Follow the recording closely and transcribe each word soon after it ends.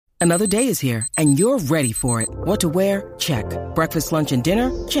Another day is here, and you're ready for it. What to wear? Check. Breakfast, lunch, and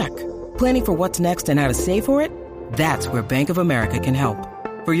dinner? Check. Planning for what's next and how to save for it? That's where Bank of America can help.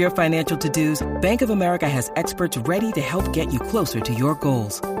 For your financial to-dos, Bank of America has experts ready to help get you closer to your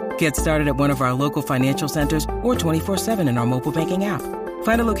goals. Get started at one of our local financial centers or 24/7 in our mobile banking app.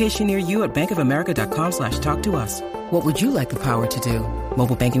 Find a location near you at bankofamerica.com/talktous. What would you like the power to do?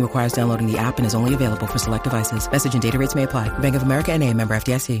 Mobile banking requires downloading the app and is only available for select devices. Message and data rates may apply. Bank of America N.A., member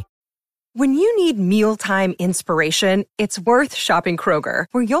FDIC. When you need mealtime inspiration, it's worth shopping Kroger,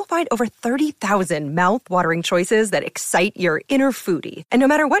 where you'll find over 30,000 mouth-watering choices that excite your inner foodie. And no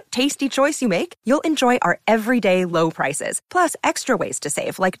matter what tasty choice you make, you'll enjoy our everyday low prices, plus extra ways to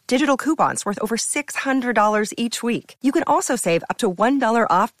save, like digital coupons worth over $600 each week. You can also save up to $1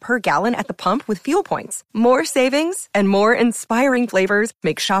 off per gallon at the pump with fuel points. More savings and more inspiring flavors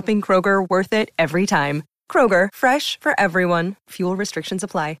make shopping Kroger worth it every time. Kroger, fresh for everyone. Fuel restrictions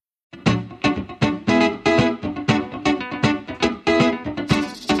apply.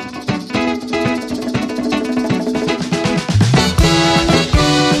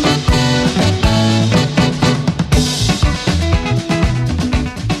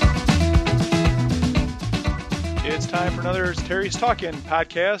 Time for another Terry's Talking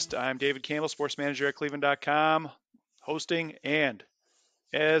podcast. I'm David Campbell, sports manager at Cleveland.com, hosting, and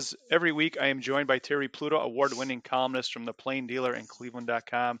as every week, I am joined by Terry Pluto, award-winning columnist from the Plain Dealer and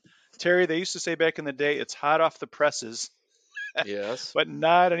Cleveland.com. Terry, they used to say back in the day, it's hot off the presses. Yes. But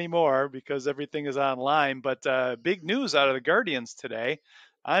not anymore because everything is online. But big news out of the Guardians today.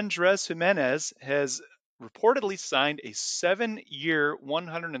 Andres Jimenez has reportedly signed a 7-year,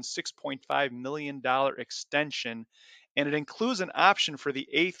 $106.5 million extension, and it includes an option for the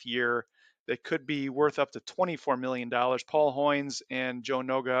 8th year that could be worth up to $24 million. Paul Hoynes and Joe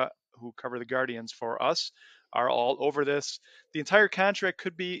Noga, who cover the Guardians for us, are all over this. The entire contract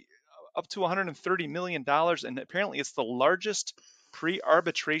could be up to $130 million, and apparently it's the largest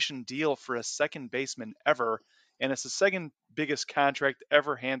pre-arbitration deal for a second baseman ever, and it's the second biggest contract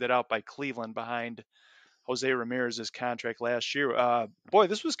ever handed out by Cleveland behind Jose Ramirez's contract last year. Boy,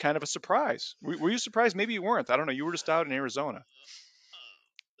 this was kind of a surprise. Were you surprised? Maybe you weren't. I don't know. You were just out in Arizona.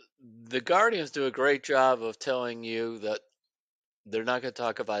 The Guardians do a great job of telling you that they're not going to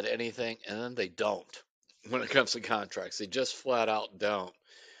talk about anything, and then they don't when it comes to contracts. They just flat out don't.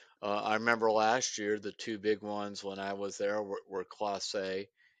 I remember last year, the two big ones when I was there were Clase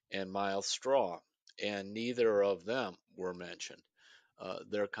and Miles Straw, and neither of them were mentioned,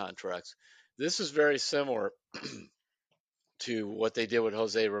 their contracts. This is very similar to what they did with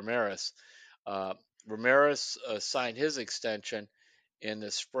Jose Ramirez. Ramirez signed his extension in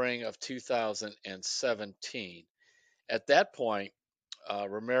the spring of 2017. At that point,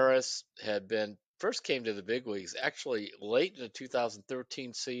 Ramirez had first came to the big leagues actually late in the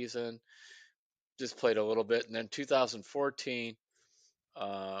 2013 season, just played a little bit, and then 2014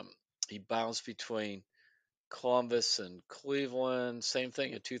 he bounced between Columbus and Cleveland. Same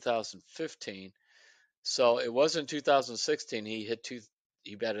thing in 2015. So it was in 2016 he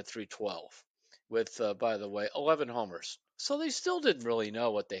batted 312 with, by the way, 11 homers. So they still didn't really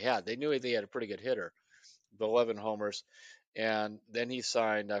know what they had. They knew they had a pretty good hitter, the 11 homers. And then he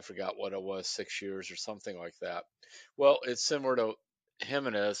signed, I forgot what it was, 6 years or something like that. Well, it's similar to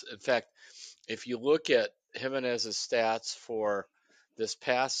Jimenez. In fact, if you look at Jimenez's stats for this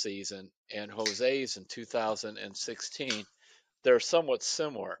past season and Jose's in 2016, they're somewhat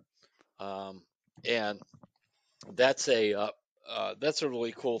similar. And that's a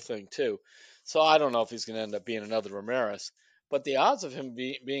really cool thing too. So I don't know if he's going to end up being another Ramirez, but the odds of him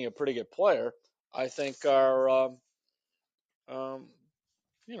being a pretty good player, I think, are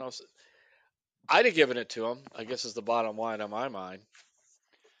I'd have given it to him, I guess, is the bottom line on my mind.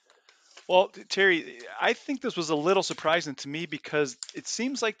 Well, Terry, I think this was a little surprising to me because it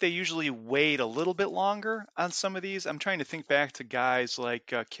seems like they usually wait a little bit longer on some of these. I'm trying to think back to guys like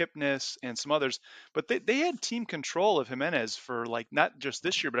Kipnis and some others, but they had team control of Jimenez for like not just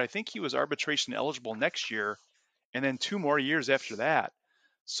this year, but I think he was arbitration eligible next year and then 2 more years after that.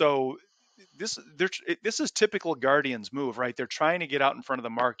 So this is typical Guardians move, right? They're trying to get out in front of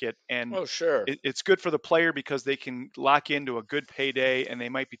the market, and Oh, sure. it's good for the player because they can lock into a good payday, and they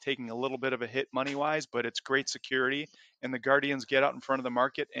might be taking a little bit of a hit money wise, but it's great security. And the Guardians get out in front of the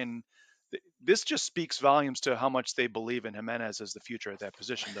market, and this just speaks volumes to how much they believe in Jimenez as the future at that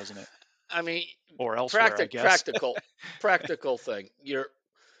position, doesn't it? I mean, Or elsewhere, I guess. practical thing. You're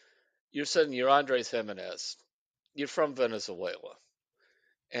saying you're Andres Jimenez. You're from Venezuela,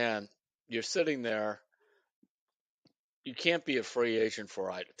 and you're sitting there. You can't be a free agent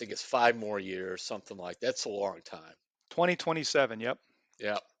for, I think it's 5 more years, something like that. That's a long time. 2027, yep.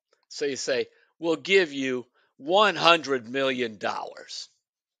 Yeah. So you say, we'll give you $100 million.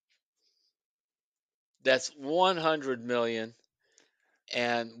 That's $100 million,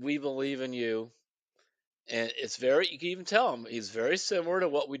 and we believe in you. And it's you can even tell him he's very similar to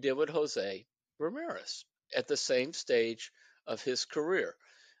what we did with Jose Ramirez at the same stage of his career.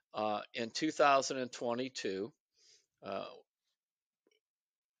 In 2022,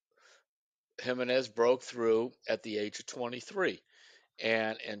 Jimenez broke through at the age of 23.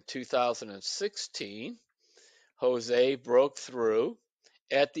 And in 2016, Jose broke through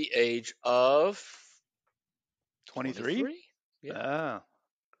at the age of 23? 23. Yeah, Ah,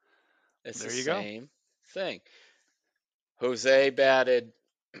 it's the there you go. same thing. Jose batted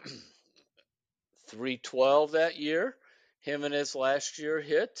 312 that year. Jimenez last year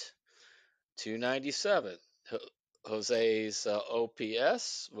hit 297. Jose's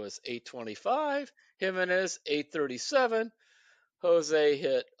OPS was 825. Jimenez 837. Jose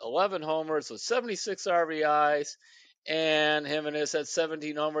hit 11 homers with 76 RBIs, and Jimenez had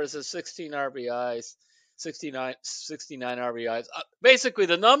 17 homers and 16 RBIs, 69 RBIs. Basically,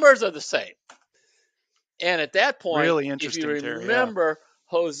 the numbers are the same. And at that point, Really if you interesting, Terry. Yeah. remember,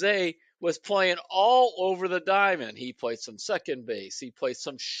 Jose was playing all over the diamond. He played some second base. He played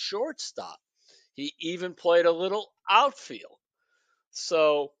some shortstop. He even played a little outfield.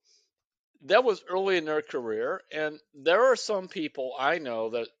 So that was early in their career. And there are some people I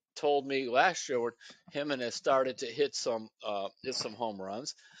know that told me last year when Jimenez started to hit some home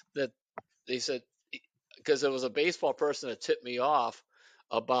runs that they said, because there was a baseball person that tipped me off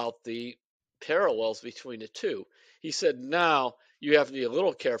about the parallels between the two. He said, now you have to be a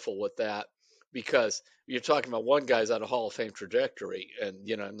little careful with that because you're talking about one guy's on a Hall of Fame trajectory, and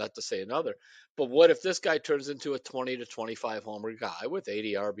not to say another. But what if this guy turns into a 20 to 25 homer guy with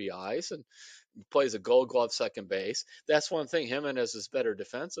 80 RBIs and plays a Gold Glove second base? That's one thing. Jimenez is better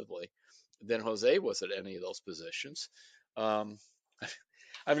defensively than Jose was at any of those positions. I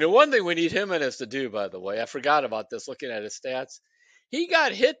mean, the one thing we need Jimenez to do, by the way, I forgot about this looking at his stats. He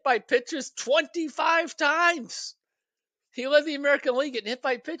got hit by pitches 25 times. He led the American League getting hit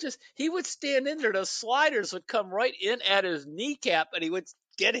by pitches. He would stand in there. The sliders would come right in at his kneecap, and he would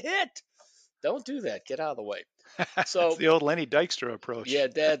get hit. Don't do that. Get out of the way. It's the old Lenny Dykstra approach. Yeah,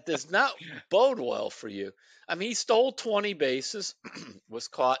 that does not bode well for you. I mean, he stole 20 bases, was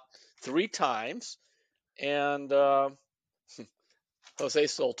caught 3 times, and Jose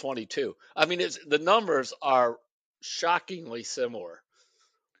stole 22. I mean, the numbers are shockingly similar.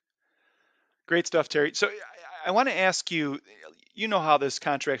 Great stuff, Terry. So I want to ask you, you know how this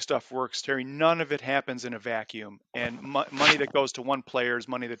contract stuff works, Terry. None of it happens in a vacuum. And money that goes to one player is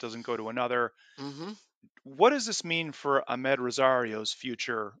money that doesn't go to another. Mm-hmm. What does this mean for Ahmed Rosario's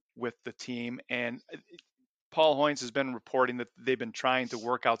future with the team? And Paul Hoynes has been reporting that they've been trying to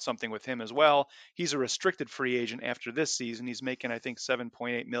work out something with him as well. He's a restricted free agent after this season. He's making, I think,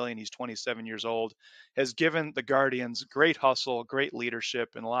 $7.8 million. He's 27 years old. Has given the Guardians great hustle, great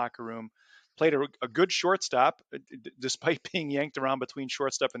leadership in the locker room. Played a good shortstop, despite being yanked around between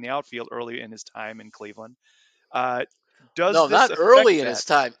shortstop and the outfield early in his time in Cleveland. Does No, this not affect early in that? his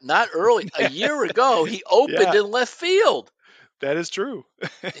time. Not early. A year ago, he opened Yeah, in left field. that is true.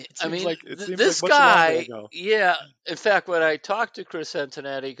 I mean, it seems this like much longer guy, ago. yeah. In fact, when I talked to Chris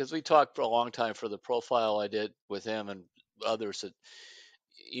Antonetti, because we talked for a long time for the profile I did with him and others, that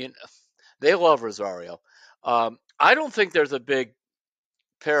they love Rosario. I don't think there's a big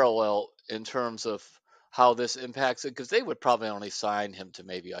parallel in terms of how this impacts it because they would probably only sign him to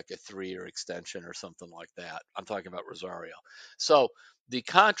maybe like a 3-year extension or something like that. I'm talking about Rosario. So the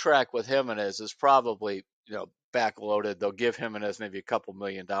contract with Jimenez is probably backloaded. They'll give Jimenez maybe a couple $1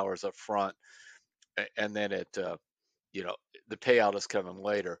 million up front, and then the payout is coming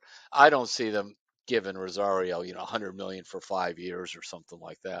later. I don't see them giving Rosario, $100 million for 5 years or something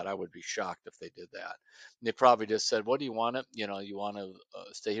like that. I would be shocked if they did that. And they probably just said, "What do you want? You want to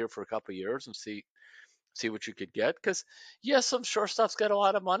stay here for a couple of years and see what you could get?" Because yes, some shortstops got a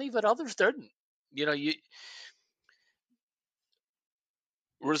lot of money, but others didn't.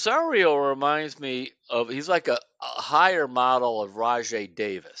 Rosario reminds me of he's like a higher model of Rajay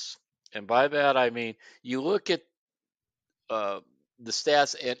Davis, and by that I mean you look at the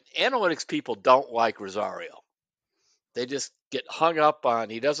stats, and analytics people don't like Rosario. They just get hung up on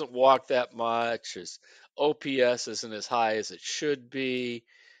he doesn't walk that much. His OPS isn't as high as it should be.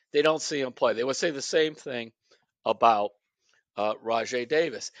 They don't see him play. They would say the same thing about Rajay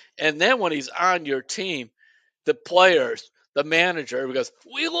Davis. And then when he's on your team, the players, the manager, goes,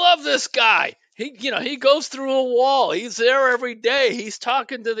 "We love this guy. He goes through a wall. He's there every day. He's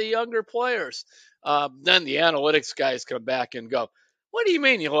talking to the younger players." Then the analytics guys come back and go, What do you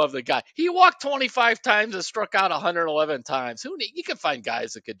mean you love the guy? He walked 25 times and struck out 111 times. You can find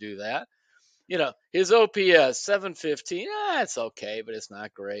guys that could do that. His OPS 715. It's okay, but it's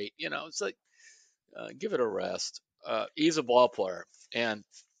not great. It's like give it a rest. He's a ball player, and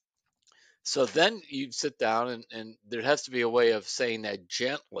so then you sit down, and there has to be a way of saying that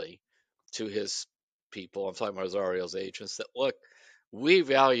gently to his people. I'm talking about Rosario's agents. That look, we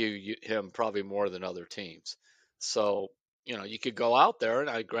value him probably more than other teams. So you could go out there, and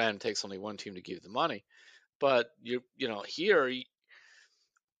I grant it takes only one team to give you the money, but here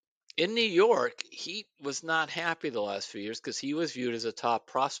in New York, he was not happy the last few years because he was viewed as a top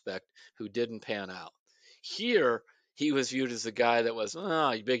prospect who didn't pan out. Here, he was viewed as a guy that was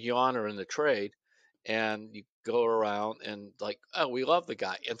a big yawner in the trade, and you go around and like, oh, we love the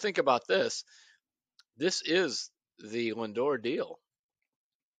guy. And think about this: this is the Lindor deal.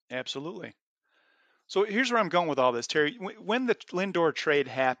 Absolutely. So here's where I'm going with all this, Terry. When the Lindor trade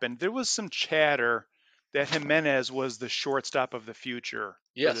happened, there was some chatter that Jimenez was the shortstop of the future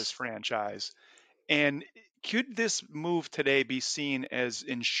for this Yes. franchise. And could this move today be seen as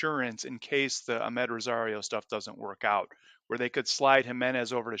insurance in case the Ahmed Rosario stuff doesn't work out, where they could slide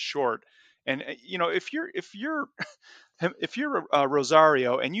Jimenez over to short? And if you're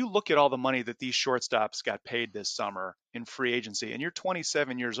Rosario and you look at all the money that these shortstops got paid this summer in free agency, and you're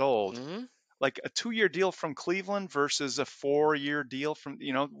 27 years old, Hmm. like a 2-year deal from Cleveland versus a 4-year deal from,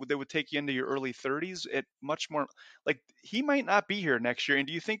 that would take you into your early 30s at much more, like he might not be here next year. And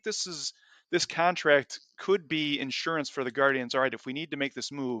do you think this contract could be insurance for the Guardians? All right, if we need to make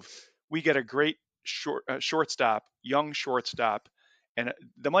this move, we get a great shortstop, young shortstop, and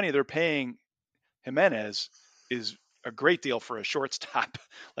the money they're paying Jimenez is a great deal for a shortstop,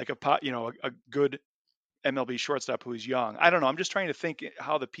 like a good MLB shortstop who's young. I don't know. I'm just trying to think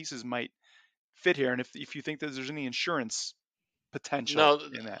how the pieces might fit here, and if you think that there's any insurance potential No,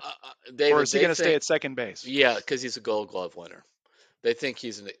 in that, or David, is he they going to stay think, at second base? yeah, because he's a Gold Glove winner. They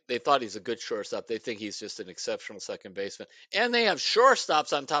thought he's a good shortstop. They think he's just an exceptional second baseman, and they have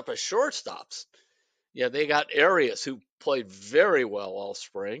shortstops on top of shortstops. Yeah, they got Arias, who played very well all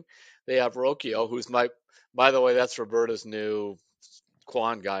spring. They have Rocchio, by the way, that's Roberta's new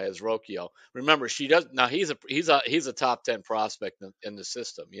Quan guy is Rocchio. Remember, she does now. He's a top 10 prospect in the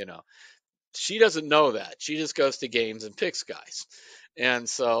system. She doesn't know that. She just goes to games and picks guys, and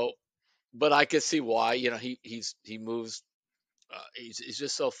so. But I can see why. He moves. He's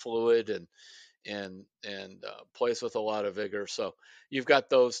just so fluid and plays with a lot of vigor. So you've got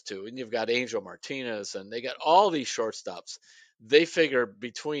those two, and you've got Angel Martinez, and they got all these shortstops. They figure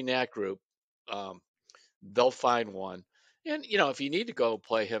between that group, um, they'll find one. And if you need to go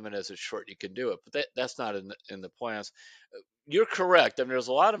play him in as a short, you can do it. But that's not in the plans. You're correct. I mean, there's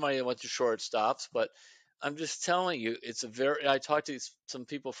a lot of money that went to shortstops, but I'm just telling you, it's a very. I talked to some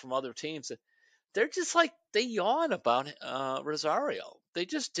people from other teams that they're just like they yawn about Rosario. They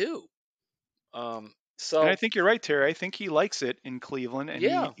just do. And I So think you're right, Terry. I think he likes it in Cleveland, and he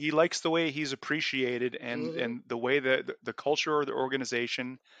yeah. he likes the way he's appreciated, and Hmm. and the way that the culture of the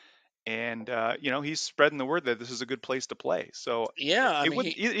organization, and he's spreading the word that this is a good place to play. So Yeah, I it mean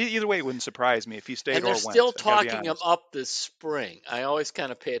wouldn't either way, it wouldn't surprise me if he stayed and they're or still went. I got to be talking him honest. up this spring. I always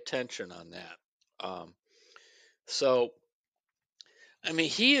kind of pay attention on that. So I mean,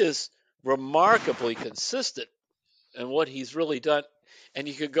 he is remarkably consistent in what he's really done. And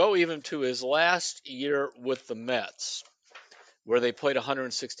you could go even to his last year with the Mets, where they played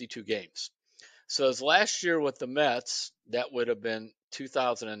 162 games. So his last year with the Mets, that would have been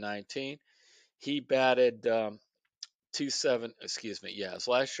 2019. He batted 27. Excuse me. Yeah, his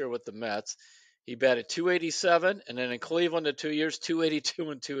last year with the Mets, he batted 287, and then in Cleveland, the 2 years, 282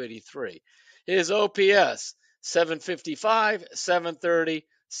 and 283. His OPS 755, 730,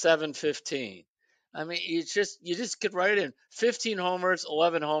 715. I mean, you just could write it in 15 homers,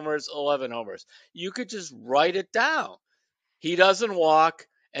 11 homers, 11 homers. You could just write it down. He doesn't walk,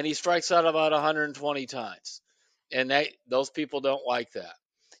 and he strikes out about 120 times. And those people don't like that.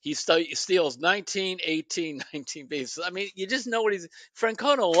 He steals 19, 18, 19 bases. I mean, you just know what he's.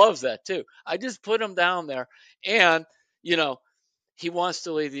 Francona loves that too. I just put him down there, and you know he wants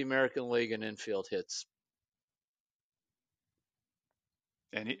to lead the American League in infield hits.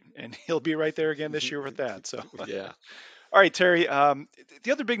 And he'll be right there again this year with that. So, all Yeah. right, Terry.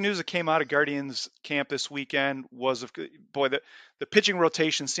 The other big news that came out of Guardians camp this weekend was, boy, the pitching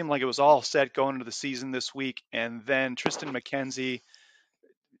rotation seemed like it was all set going into the season this week, and then Tristan McKenzie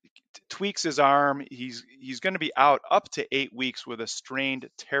tweaks his arm. He's going to be out up to 8 weeks with a strained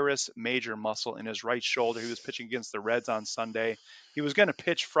teres major muscle in his right shoulder. He was pitching against the Reds on Sunday. He was going to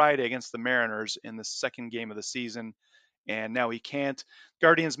pitch Friday against the Mariners in the second game of the season. and now he can't.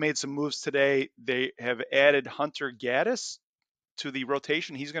 Guardians made some moves today. They have added Hunter Gaddis to the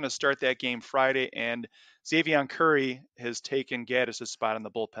rotation. He's going to start that game Friday, and Xavier Curry has taken Gaddis' spot in the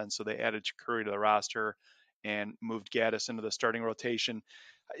bullpen, so they added Curry to the roster and moved Gaddis into the starting rotation.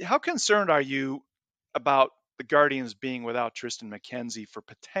 How concerned are you about the Guardians being without Tristan McKenzie for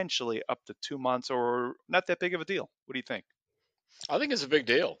potentially up to 2 months, or not that big of a deal? What do you think? I think it's a big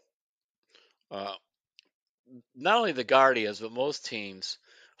deal. Uh, Not only the Guardians, but most teams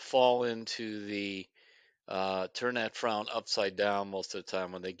fall into the turn that frown upside down most of the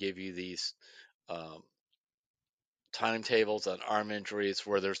time when they give you these um, timetables on arm injuries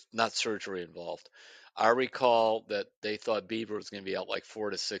where there's not surgery involved. I recall that they thought Bieber was going to be out like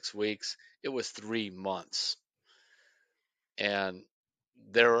 4 to 6 weeks. It was 3 months. And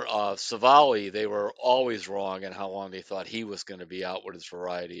Savali, they were always wrong in how long they thought he was going to be out with his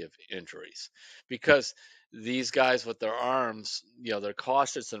variety of injuries, because these guys with their arms, they're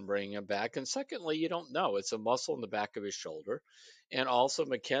cautious in bringing him back. And secondly, you don't know; it's a muscle in the back of his shoulder, and also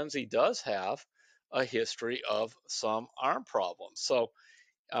McKenzie does have a history of some arm problems, so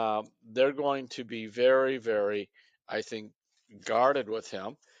they're going to be very, very, I think, guarded with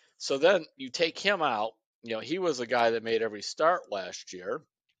him. So then you take him out. He was a guy that made every start last year,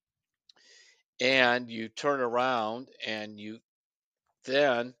 and you turn around and you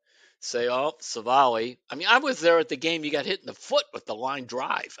then say, "Oh, Savali." I mean, I was there at the game. He got hit in the foot with the line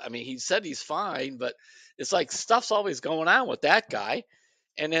drive. I mean, he said he's fine, but it's like stuff's always going on with that guy.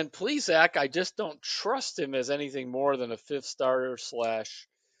 And then Plesac, I just don't trust him as anything more than a fifth starter slash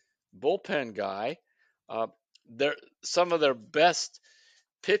bullpen guy. Uh, some of their best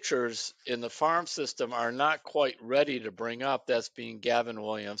pitchers in the farm system are not quite ready to bring up. That's being Gavin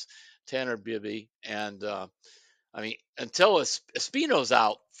Williams, Tanner Bibby, and I mean, until Espino's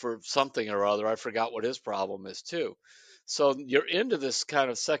out for something or other, I forgot what his problem is too. So you're into this kind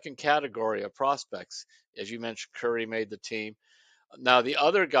of second category of prospects. As you mentioned, Curry made the team. Now, the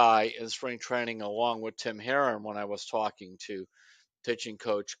other guy in spring training, along with Tim Herron, when I was talking to pitching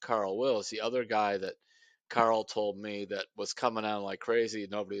coach Carl Willis, the other guy that Carl told me that was coming on like crazy,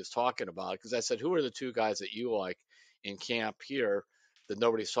 nobody was talking about, because I said, who are the two guys that you like in camp here that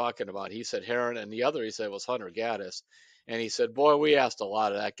nobody's talking about? He said Herron, and the other he said was Hunter Gaddis. And he said, boy, we asked a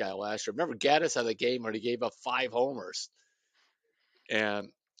lot of that guy last year. Remember, Gaddis had a game where he gave up 5 homers and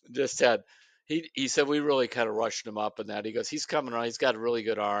just had he said we really kind of rushed him up, and that he goes, he's coming around, he's got a really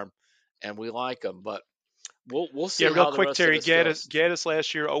good arm, and we like him, but we'll see Yeah, real how the quick, rest of Terry. this goes. Gaddis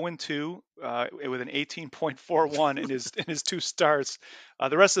last year 0-2 with an 18.41 in his 2 starts.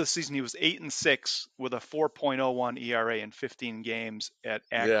 The rest of the season he was 8-6 with a 4.01 ERA in 15 games at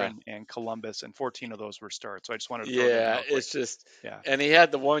Yeah. Akron and Columbus, and 14 of those were starts. So I just wanted to throw that in Yeah, real quick. it's just, Yeah. and he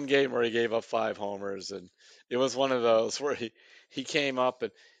had the one game where he gave up 5 homers, and it was one of those where he came up,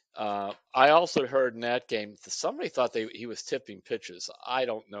 and I also heard in that game somebody thought he was tipping pitches. I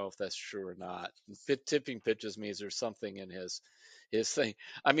don't know if that's true or not. Tipping pitches means there's something in his thing.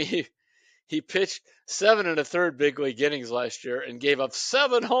 I mean, he pitched 7 1/3 big league innings last year and gave up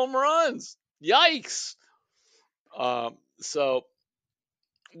 7 home runs. Yikes! So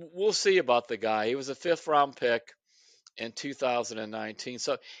we'll see about the guy. He was a 5th round pick in 2019.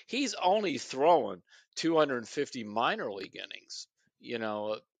 So he's only thrown 250 minor league innings.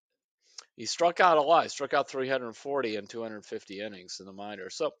 He struck out a lot. He struck out 340 in 250 innings in the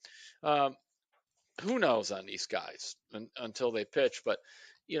minors. So um, who knows on these guys until they pitch. But,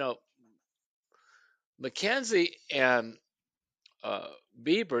 you know, McKenzie and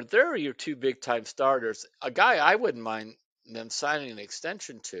Bieber, they're your 2 big time starters. A guy I wouldn't mind them signing an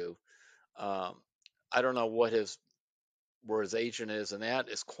extension to. Um, I don't know where his agent is, and that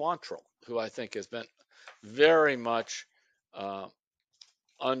is Quantrill, who I think has been very much uh,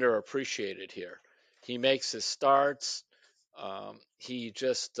 underappreciated here. He makes his starts. He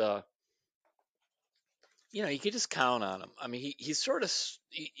just, you can just count on him. I mean, he's sort of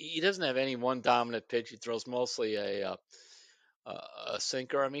he doesn't have any one dominant pitch. He throws mostly a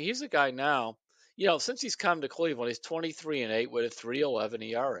sinker. I mean, he's a guy now. Since he's come to Cleveland, he's 23-8 with a 3.11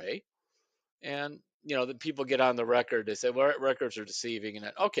 ERA. And the people get on the record. They say, well, records are deceiving.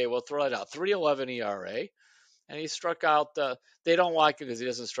 And okay, well, throw it out. 3.11 ERA, and he struck out. They don't like it because he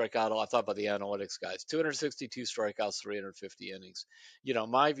doesn't strike out. I thought about the analytics guys. 262 strikeouts, 350 innings.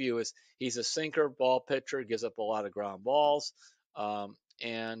 My view is he's a sinker ball pitcher, gives up a lot of ground balls,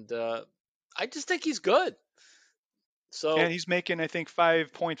 and I just think he's good. So And he's making, I think,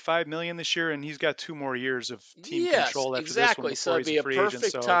 5.5 million this year, and he's got 2 more years of team yes, control after exactly. this So one it'd before be he's a a free agent.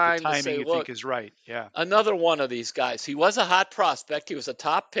 perfect So the time to timing, say, you look, think, is right. Yeah. another one of these guys. He was a hot prospect. He was a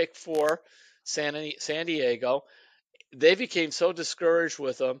top pick for San Diego. they became so discouraged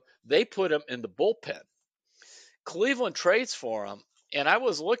with him, they put him in the bullpen. Cleveland trades for him, and I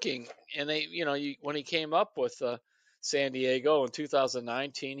was looking, and they, when he came up with San Diego in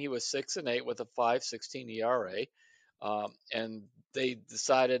 2019, he was 6-8 with a 5.16 ERA, and they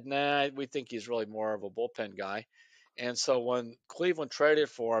decided, nah, we think he's really more of a bullpen guy. And so when Cleveland traded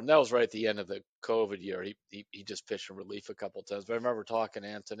for him, that was right at the end of the COVID year. He just pitched in relief a couple of times. But I remember talking to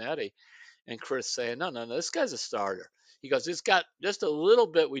Antonetti and Chris saying, no, this guy's a starter. He goes, it's got just a little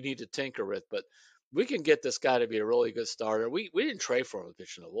bit we need to tinker with, but we can get this guy to be a really good starter. We didn't trade for him to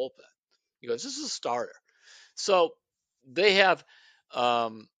pitch in the bullpen. He goes, this is a starter. So they have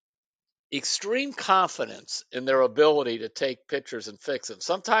extreme confidence in their ability to take pitchers and fix them.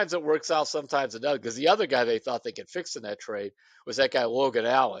 Sometimes it works out, sometimes it doesn't. Because the other guy they thought they could fix in that trade was that guy Logan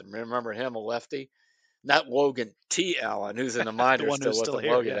Allen. Remember him, a lefty? Not Logan T. Allen, who's in the The minors one still who's with still them,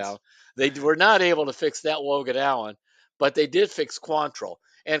 here, Logan yes. Allen. They were not able to fix that Logan Allen, but they did fix Quantrill.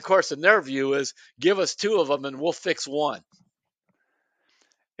 And of course, in their view is give us two of them and we'll fix one.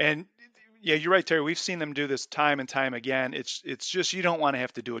 And yeah, you're right, Terry. We've seen them do this time and time again. It's just you don't want to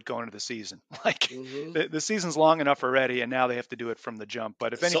have to do it going into the season. Like Mm-hmm. the season's long enough already, and now they have to do it from the jump.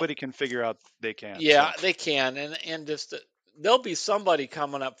 But if So anybody can figure out, they can. yeah, So they can, and just there'll be somebody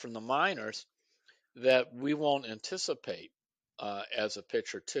coming up from the minors that we won't anticipate as a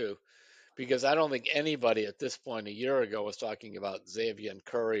pitcher too, because I don't think anybody at this point a year ago was talking about Xavier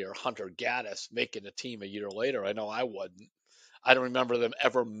Curry or Hunter Gaddis making a team a year later. I know I wouldn't. I don't remember them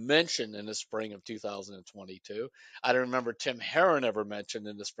ever mentioned in the spring of 2022. I don't remember Tim Herron ever mentioned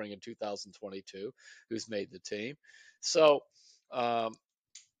in the spring of 2022, who's made the team. So, um,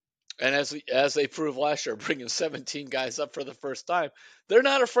 and as they proved last year, bringing 17 guys up for the first time, they're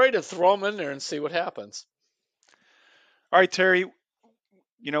not afraid to throw them in there and see what happens. all right, Terry.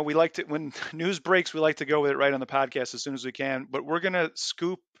 We like to when news breaks, we like to go with it right on the podcast as soon as we can. But we're gonna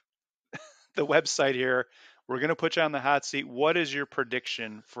scoop the website here. We're gonna put you on the hot seat. What is your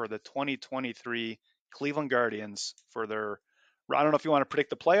prediction for the 2023 Cleveland Guardians for their? I don't know if you want to predict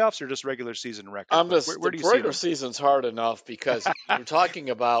the playoffs or just regular season record, but where The do you see regular them? season's hard enough because you're talking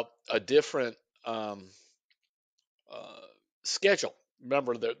about a different um, uh, schedule.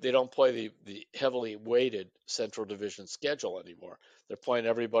 Remember, they don't play the heavily weighted Central Division schedule anymore. They're playing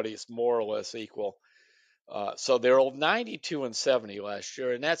everybody's more or less equal. So they're 92 and 70 last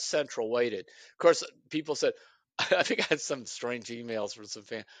year, and that's Central weighted. Of course, people said, I think I had some strange emails from some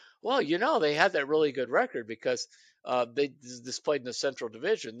fans. Well, they had that really good record because they just played in the Central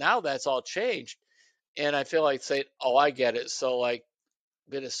Division. Now that's all changed, and I feel like saying, "Oh, I get it." So like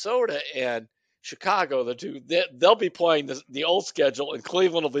Minnesota and Chicago, the two, they'll be playing the old schedule, and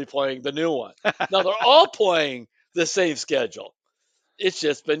Cleveland will be playing the new one. Now they're all playing the same schedule. It's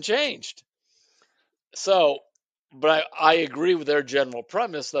just been changed. So, but I agree with their general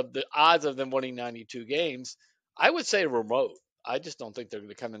premise of the odds of them winning 92 games. I would say remote. I just don't think they're going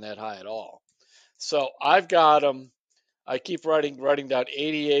to come in that high at all. So I've got them. I keep writing down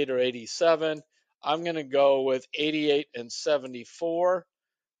 88 or 87. I'm going to go with 88 and 74.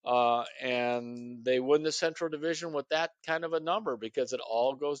 And they win the Central Division with that kind of a number because it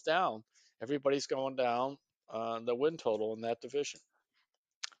all goes down. Everybody's going down the win total in that division.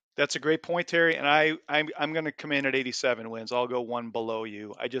 That's a great point, Terry. And I'm going to come in at 87 wins. I'll go one below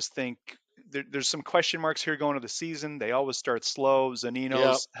you. I just think there's some question marks here going to the season. They always start slow. Yep.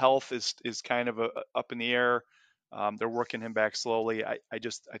 Zanino's health is kind of up in the air. They're working him back slowly. I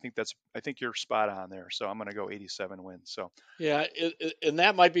think you're spot on there. So I'm going to go 87 wins. So Yeah, and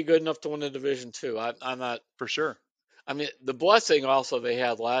that might be good enough to win the division too. I'm not. for sure. I mean, the blessing also they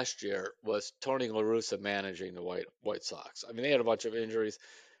had last year was Tony La Russa managing the White Sox. I mean, they had a bunch of injuries,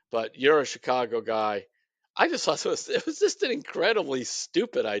 but you're a Chicago guy. I just thought it was just an incredibly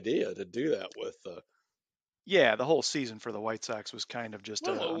stupid idea to do that with. Yeah, the whole season for the White Sox was kind of just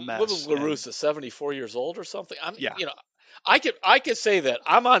a What was mess. La And Russa, 74 years old or something? yeah, I could say that.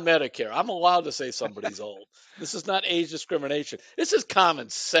 I'm on Medicare. I'm allowed to say somebody's old. This is not age discrimination. This is common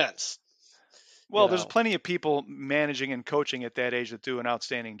sense. You well, there's know. plenty of people managing and coaching at that age that do an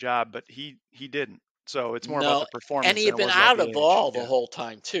outstanding job, but he didn't. So it's more about No, the and performance he than had it been was about out the of age. ball the Yeah. whole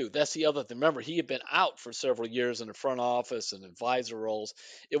time too. That's the other thing. Remember, he had been out for several years in the front office and advisor roles.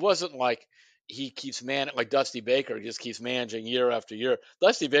 It wasn't like he keeps like Dusty Baker just keeps managing year after year.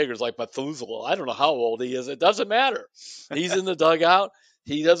 Dusty Baker's like Methuselah. I don't know how old he is. It doesn't matter. He's in the dugout.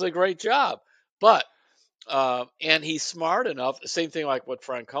 He does a great job. But and he's smart enough. Same thing like what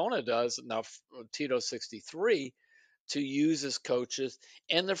Francona does now. Tito 63 to use his coaches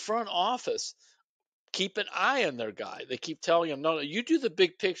and the front office keep an eye on their guy. They keep telling him, no, you do the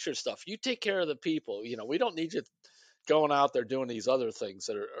big picture stuff. You take care of the people. We don't need you going out there doing these other things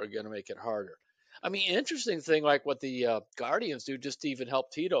that are going to make it harder. I mean, interesting thing like what the Guardians do, just to even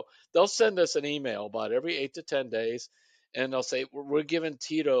help Tito. They'll send us an email about every 8 to 10 days, and they'll say we're giving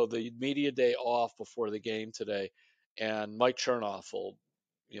Tito the media day off before the game today, and Mike Chernoff will,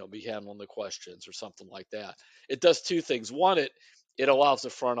 be handling the questions or something like that. It does two things. One, it allows the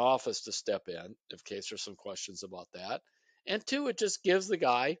front office to step in in case there's some questions about that, and two, it just gives the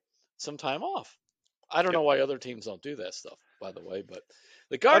guy some time off. I don't Yep. know why other teams don't do that stuff, by the way, but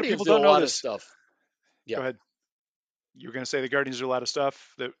the A lot of Guardians people do a don't know lot of this. stuff. Go Yeah. ahead. You were going to say the Guardians do a lot of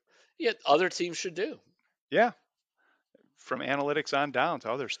stuff that, Yeah, other teams should do. yeah, from analytics on down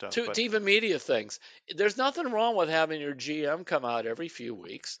to other stuff. To, But to even media things. There's nothing wrong with having your GM come out every few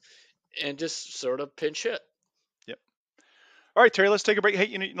weeks and just sort of pinch hit. yep. All right, Terry, let's take a break.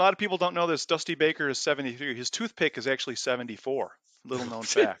 Hey, a lot of people don't know this. Dusty Baker is 73. His toothpick is actually 74. Little known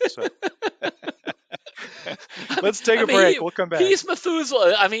fact. So let's take I a mean, break. We'll come back. he's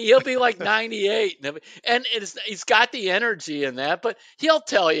Methuselah. I mean, he'll be like 98, and he's got the energy in that, but he'll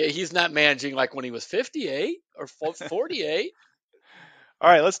tell you he's not managing like when he was 58 or 48. All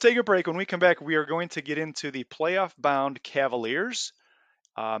right, let's take a break. When we come back, we are going to get into the playoff bound Cavaliers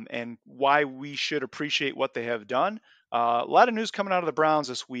and why we should appreciate what they have done. A lot of news coming out of the Browns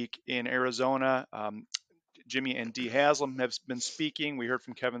this week in Arizona. Jimmy and Dee Haslam have been speaking. We heard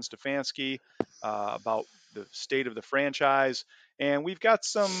from Kevin Stefanski about the state of the franchise. And we've got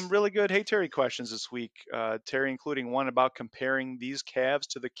some really good Hey Terry questions this week, Terry, including one about comparing these Cavs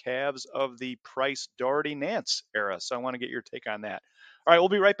to the Cavs of the Price Doherty Nance era. So I want to get your take on that. All right, we'll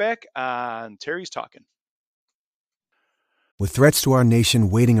be right back on Terry's Talking. With threats to our nation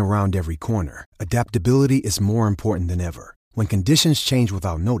waiting around every corner, adaptability is more important than ever. When conditions change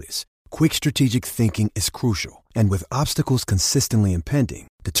without notice, quick strategic thinking is crucial. And with obstacles consistently impending,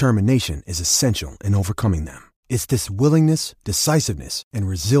 determination is essential in overcoming them. It's this willingness, decisiveness, and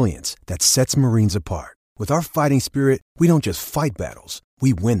resilience that sets Marines apart. With our fighting spirit, we don't just fight battles,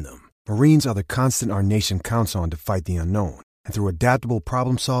 we win them. Marines are the constant our nation counts on to fight the unknown. And through adaptable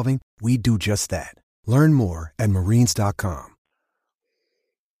problem solving, we do just that. Learn more at marines.com.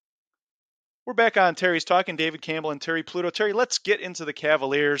 We're back on Terry's Talking. David Campbell and Terry Pluto. Terry, let's get into the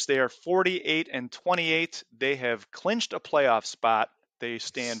Cavaliers. They are 48-28. They have clinched a playoff spot. They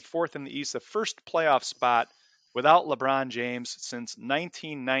stand fourth in the East, the first playoff spot without LeBron James since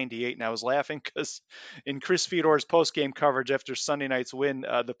 1998. And I was laughing because in Chris Fedor's post-game coverage after Sunday night's win,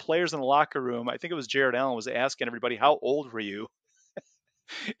 the players in the locker room, I think it was Jared Allen, was asking everybody, how old were you?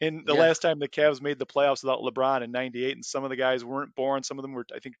 And the Yeah. last time the Cavs made the playoffs without LeBron in '98, and some of the guys weren't born. Some of them were,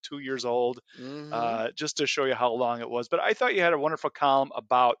 I think, 2 years old, just to show you how long it was. But I thought you had a wonderful column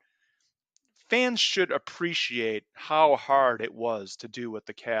about fans should appreciate how hard it was to do what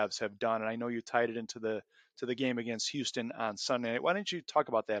the Cavs have done. And I know you tied it into the game against Houston on Sunday night. Why don't you talk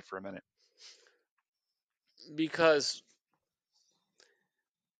about that for a minute? Because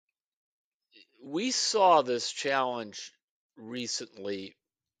we saw this challenge recently,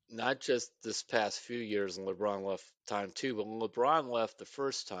 not just this past few years when LeBron left time too, but when LeBron left the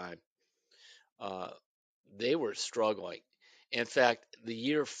first time, uh, they were struggling. In fact, the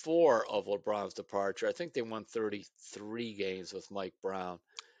year 4 of LeBron's departure, I think they won 33 games with Mike Brown.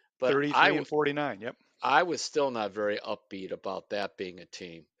 But 33 and 49. Yep. I was still not very upbeat about that being a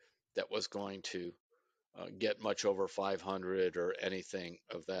team that was going to get much over 500 or anything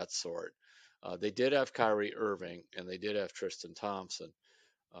of that sort. They did have Kyrie Irving and they did have Tristan Thompson.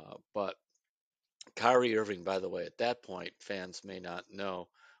 But Kyrie Irving, by the way, at that point, fans may not know,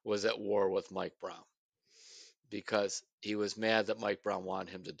 was at war with Mike Brown because he was mad that Mike Brown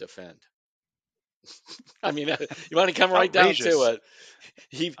wanted him to defend. I mean, you want to come right down to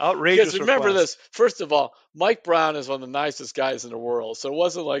it. Outrageous Because remember request. this, first of all, Mike Brown is one of the nicest guys in the world. So it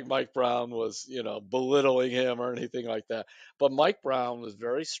wasn't like Mike Brown was, belittling him or anything like that. But Mike Brown was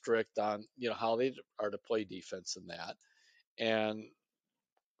very strict on, how they are to play defense in that. And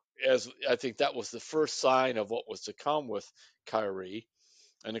as I think that was the first sign of what was to come with Kyrie.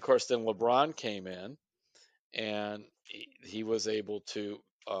 And of course, then LeBron came in and he was able to,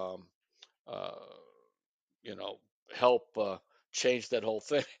 uh, help change that whole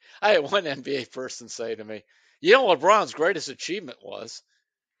thing. I had one NBA person say to me, LeBron's greatest achievement was,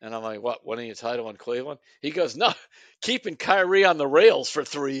 and I'm like, what, winning a title in Cleveland? He goes, no, keeping Kyrie on the rails for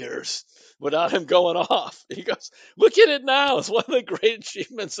 3 years without him going off. He goes, look at it now. It's one of the great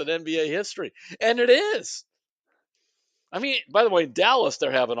achievements in NBA history. And it is. I mean, by the way, in Dallas,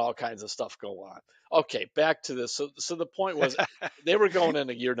 they're having all kinds of stuff go on. Okay, back to this. So the point was they were going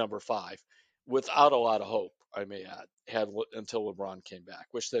into year number 5 without a lot of hope, I may add, until LeBron came back,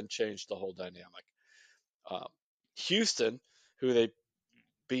 which then changed the whole dynamic. Houston, who they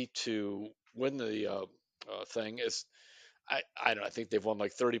beat to win the thing, is I don't know, I think they've won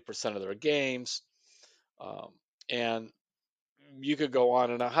like 30% of their games. And you could go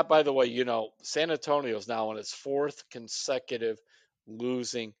on and on. By the way, San Antonio is now on its fourth consecutive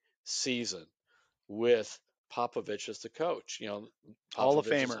losing season with Popovich as the coach. Hall of Popovich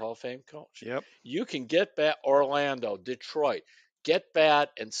is a Famer. Hall of Fame coach. Yep. You can get bad. Orlando, Detroit, get bad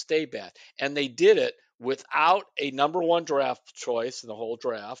and stay bad. And they did it without a number one draft choice in the whole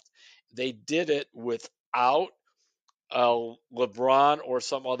draft. They did it without LeBron or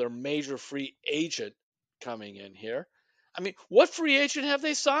some other major free agent coming in here. I mean, what free agent have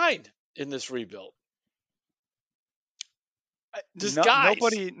they signed in this rebuild? Just No, guys.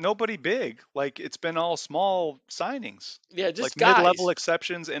 nobody big. Like it's been all small signings, Yeah, like just mid-level guys.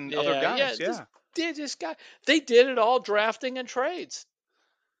 exceptions and other Yeah, guys. Yeah. just guys. They did it all drafting and trades.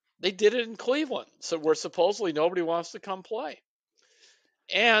 They did it in Cleveland, so where supposedly nobody wants to come play.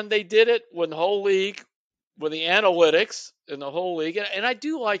 And they did it when the whole league, with the analytics in the whole league. And I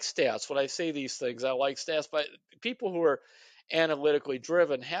do like stats. When I say these things, I like stats. But people who are analytically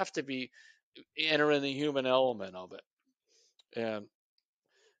driven have to be entering the human element of it. And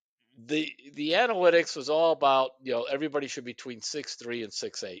the analytics was all about everybody should be between 6'3" and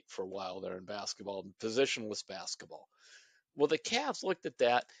 6'8" for a while there in basketball, positionless basketball. Well, the Cavs looked at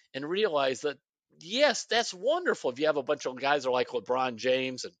that and realized that yes, that's wonderful if you have a bunch of guys that are like LeBron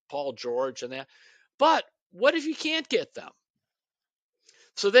James and Paul George and that. But what if you can't get them?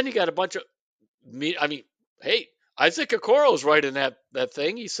 So then you got a bunch of I mean, hey, Isaac Okoro's right in that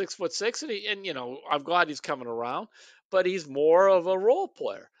thing. He's 6'6", and I'm glad he's coming around, but he's more of a role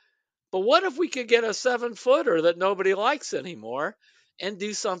player. But what if we could get a 7-footer that nobody likes anymore and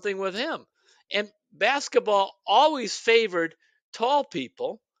do something with him? And basketball always favored tall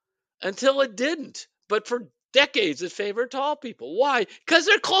people until it didn't. But for decades, it favored tall people. Why? Because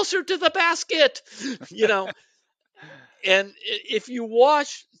they're closer to the basket. you know, and if you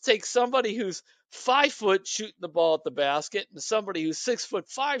take somebody who's 5 foot shooting the ball at the basket and somebody who's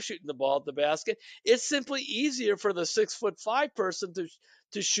 6'5" shooting the ball at the basket, it's simply easier for the 6'5" person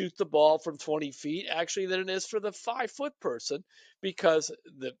to shoot the ball from 20 feet actually than it is for the 5 foot person because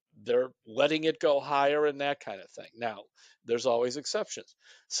they're letting it go higher and that kind of thing. Now, there's always exceptions.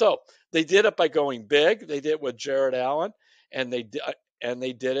 So they did it by going big. They did it with Jared Allen, and they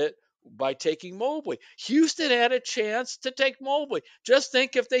did it by taking Mobley. Houston had a chance to take Mobley. Just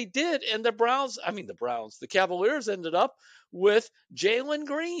think if they did, and the Cavaliers ended up with Jalen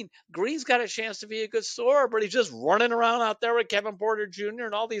Green. Green's got a chance to be a good scorer, but he's just running around out there with Kevin Porter Jr.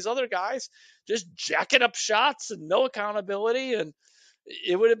 and all these other guys, just jacking up shots and no accountability, and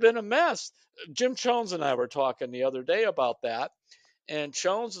it would have been a mess. Jim Jones and I were talking the other day about that, and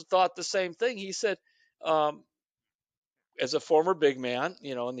Jones thought the same thing. He said, as a former big man,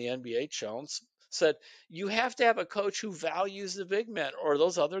 in the NBA, Jones said, you have to have a coach who values the big men, or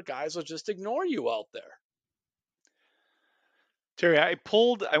those other guys will just ignore you out there. Terry, I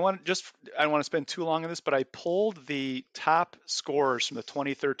don't want to spend too long on this, but I pulled the top scorers from the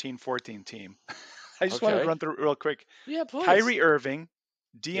 2013-14 team. I just want to run through it real quick. Yeah, please. Kyrie Irving,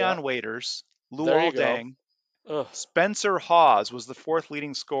 Dion Yeah. Waiters, There Luol you go. Deng, Ugh. Spencer Hawes was the fourth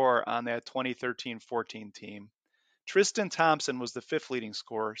leading scorer on that 2013-14 team. Tristan Thompson was the fifth leading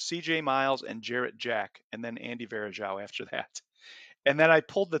scorer, CJ Miles and Jarrett Jack, and then Andy Varejao after that. And then I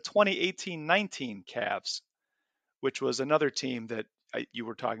pulled the 2018-19 Cavs, which was another team that you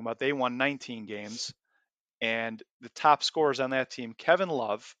were talking about. They won 19 games. And the top scorers on that team, Kevin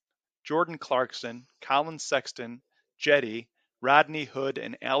Love, Jordan Clarkson, Colin Sexton, Jetty, Rodney Hood,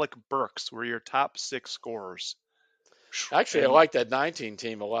 and Alec Burks were your top six scorers. Actually, I like that 19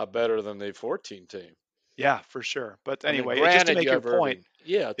 team a lot better than the 14 team. Yeah, for sure. But anyway, granted, just to make your point,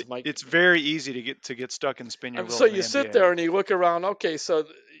 it's very easy to get stuck and spin your wheels. So you sit there and you look around. Okay, so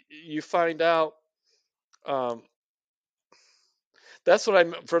you find out. That's what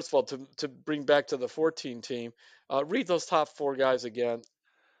I. First of all, to bring back to the 14 team, read those top four guys again.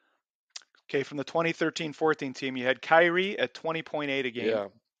 Okay, from the 2013-14 team, you had Kyrie at 20.8 a game. Yeah.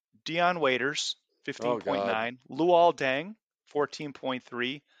 Dion Waiters, 15.9. Luol Deng,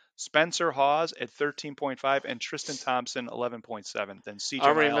 14.3. Spencer Hawes at 13.5, and Tristan Thompson 11.7. Then CJ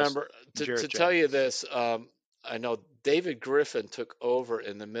I Miles, remember to tell you this. I know David Griffin took over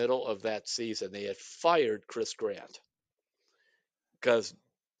in the middle of that season. They had fired Chris Grant because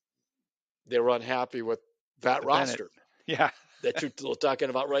they were unhappy with that roster. Yeah, that you're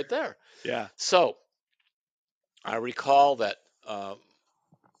talking about right there. Yeah. So I recall that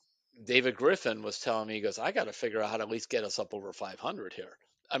David Griffin was telling me, he goes, I got to figure out how to at least get us up over 500 here.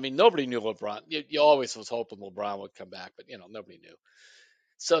 I mean, nobody knew LeBron. You always was hoping LeBron would come back, but nobody knew.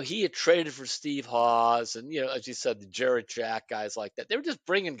 So he had traded for Steve Hawes, and as you said, the Jarrett Jack guys like that. They were just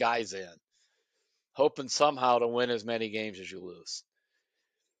bringing guys in, hoping somehow to win as many games as you lose,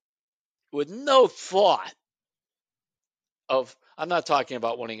 with no thought of. I'm not talking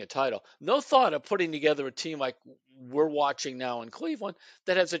about winning a title. No thought of putting together a team like we're watching now in Cleveland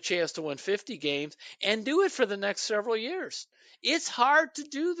that has a chance to win 50 games and do it for the next several years. It's hard to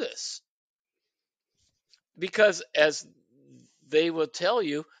do this because, as they will tell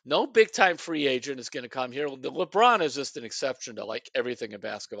you, no big time free agent is going to come here. The LeBron is just an exception to like everything in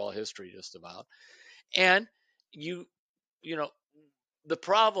basketball history, just about. And you, you know, the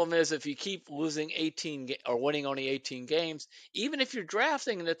problem is if you keep losing 18 or winning only 18 games, even if you're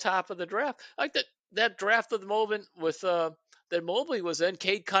drafting in the top of the draft, like that draft with Mobley that Mobley was in,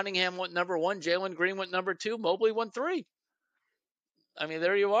 Cade Cunningham went number 1, Jalen Green went number 2, Mobley went 3. I mean,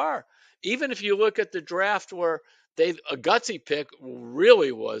 there you are. Even if you look at the draft where a gutsy pick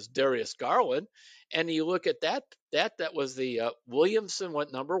really was Darius Garland, and you look at that was the Williamson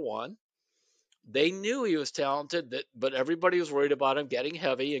went number 1. They knew he was talented, but everybody was worried about him getting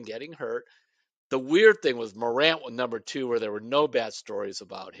heavy and getting hurt. The weird thing was Morant went number 2, where there were no bad stories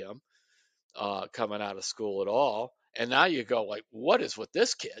about him coming out of school at all. And now you go like, what is with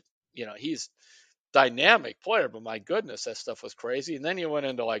this kid? He's dynamic player, but my goodness, that stuff was crazy. And then you went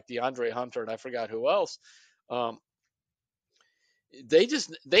into like DeAndre Hunter and I forgot who else. Um,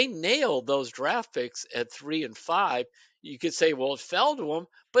 they nailed those draft picks at 3 and 5. You could say, well, it fell to them,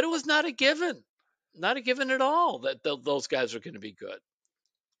 but it was not a given, not a given at all that those guys are going to be good.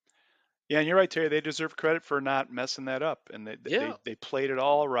 Yeah, and you're right, Terry. They deserve credit for not messing that up, and they Yeah. they played it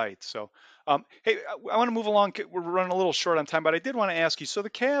all right. So, hey, I want to move along. We're running a little short on time, but I did want to ask you. So the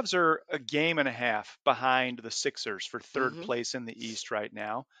Cavs are a game and a half behind the Sixers for third Mm-hmm. place in the East right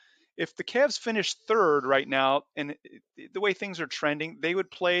now. If the Cavs finish third right now, and the way things are trending, they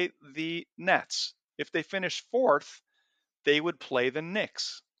would play the Nets. If they finish fourth, they would play the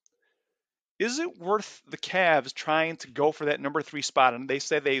Knicks. Is it worth the Cavs trying to go for that number 3 spot? And they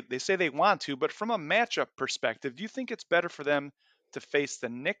say they want to, but from a matchup perspective, do you think it's better for them to face the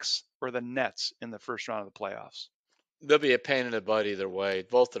Knicks or the Nets in the first round of the playoffs? They'll be a pain in the butt either way.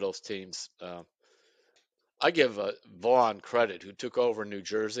 Both of those teams. I give Vaughn credit, who took over New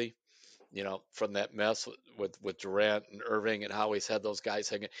Jersey, from that mess with Durant and Irving and how he's had those guys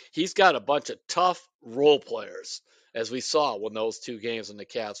hanging. He's got a bunch of tough role players, as we saw when those 2 games when the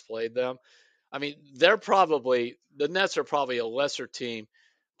Cavs played them. I mean, the Nets are probably a lesser team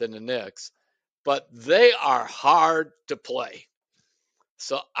than the Knicks, but they are hard to play.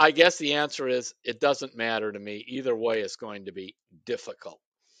 So I guess the answer is it doesn't matter to me. Either way, it's going to be difficult.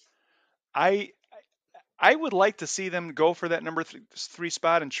 I I would like to see them go for that number 3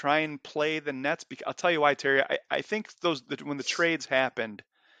 spot and try and play the Nets. Because I'll tell you why, Terry. I think when the trades happened,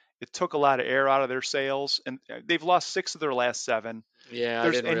 it took a lot of air out of their sails, and they've lost 6 of their last 7. Yeah, I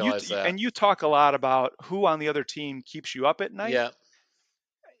There's didn't realize that. and you talk a lot about who on the other team keeps you up at night. Yeah.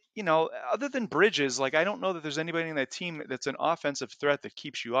 Other than Bridges, like I don't know that there's anybody in that team that's an offensive threat that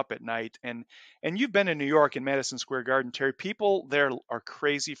keeps you up at night. And you've been in New York in Madison Square Garden, Terry. People there are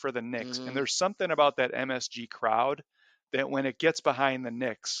crazy for the Knicks, and Hmm. there's something about that MSG crowd that when it gets behind the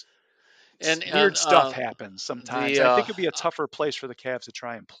Knicks, And weird stuff happens sometimes. the I think it'd be a tougher place for the Cavs to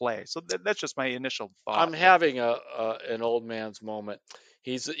try and play. So that's just my initial I'm thought. But having an old man's moment.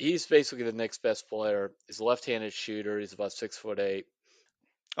 He's basically the next best player. He's a left-handed shooter. He's about 6'8".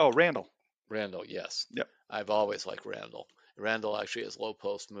 oh, Randall. Randall, yes. Yep. I've always liked Randall. Randall actually has low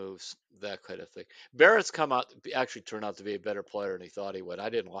post moves, that kind of thing. Barrett's actually turned out to be a better player than he thought he would. I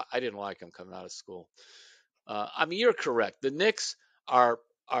didn't like him coming out of school. I mean, you're correct. The Knicks are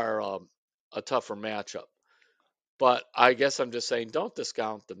a tougher matchup, but I guess I'm just saying don't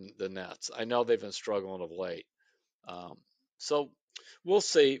discount the Nets. I know they've been struggling of late, um, so we'll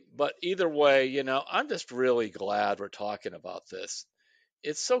see. But either way, I'm just really glad we're talking about this.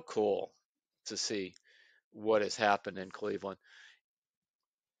 It's so cool to see what has happened in Cleveland.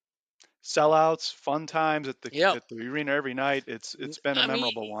 Sellouts, fun times at the Yeah, at the arena every night. It's been a I mean,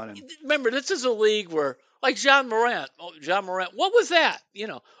 memorable one. And remember, this is a league where, like John Morant, what was that?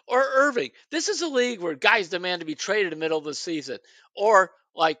 Or Irving. This is a league where guys demand to be traded in the middle of the season. Or,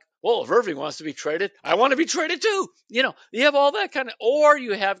 like, well, if Irving wants to be traded, I want to be traded too. You have all that kind of, or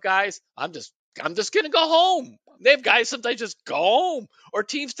you have guys, I'm just going to go home. They have guys sometimes just go home. Or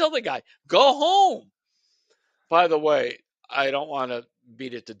teams tell the guy, go home. By the way, I don't want to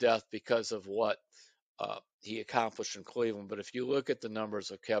beat it to death because of what he accomplished in Cleveland. But if you look at the numbers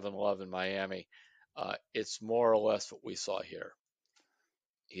of Kevin Love in Miami, it's more or less what we saw here.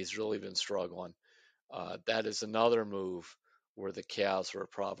 He's really been struggling. That is another move where the Cavs were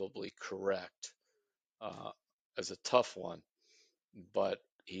probably correct, uh, as a tough one, but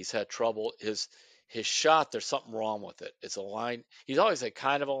he's had trouble. His shot, there's something wrong with it. It's a line. He's always had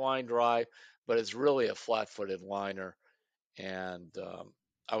kind of a line drive, but it's really a flat-footed liner. And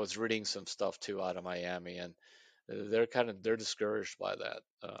I was reading some stuff too out of Miami, and they're discouraged by that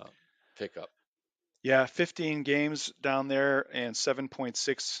pickup. Yeah, 15 games down there and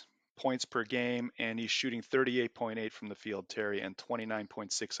 7.6 points per game, and he's shooting 38.8 from the field, Terry, and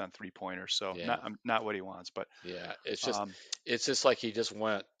 29.6 on three pointers. So Yeah, not what he wants, but yeah. um, It's just like he just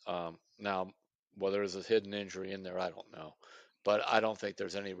went. Now, whether there's a hidden injury in there, I don't know, but I don't think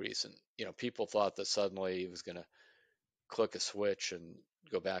there's any reason. People thought that suddenly he was going to click a switch and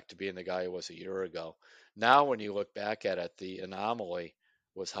go back to being the guy he was a year ago. Now, when you look back at it, the anomaly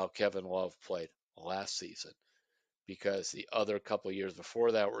was how Kevin Love played last season, because the other couple of years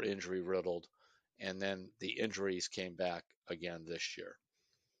before that were injury riddled, and then the injuries came back again this year.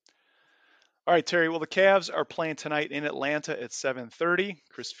 all right, Terry. Well, the Cavs are playing tonight in Atlanta at 7:30.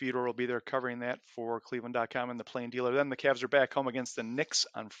 Chris Fedor will be there covering that for Cleveland.com and the Plain Dealer. Then the Cavs are back home against the Knicks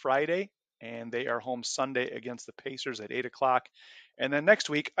on Friday, and they are home Sunday against the Pacers at 8 o'clock. And then next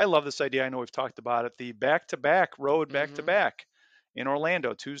week, I love this idea. I know we've talked about it. The back-to-back road Mm-hmm. back-to-back in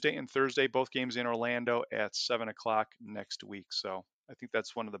Orlando, Tuesday and Thursday, both games in Orlando at 7 o'clock next week. So I think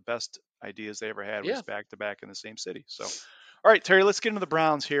that's one of the best ideas they ever had, was Yeah. back-to-back in the same city. So, all right, Terry, let's get into the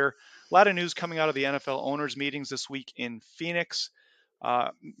Browns here. A lot of news coming out of the NFL owners' meetings this week in Phoenix.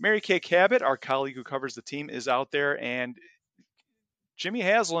 Mary Kay Cabot, our colleague who covers the team, is out there, and Jimmy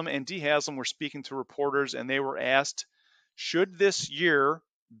Haslam and Dee Haslam were speaking to reporters, and they were asked, should this year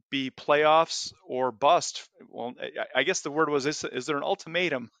be playoffs or bust? Well, I guess the word was, is there an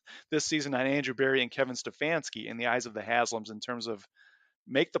ultimatum this season on Andrew Berry and Kevin Stefanski in the eyes of the Haslams in terms of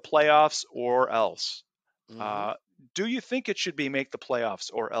make the playoffs or else? Mm-hmm. Uh, do you think it should be make the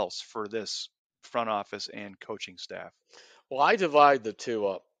playoffs or else for this front office and coaching staff? Well, I divide the two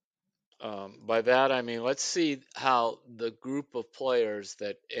up. By that, I mean, let's see how the group of players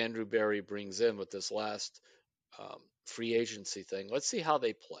that Andrew Berry brings in with this last free agency thing, let's see how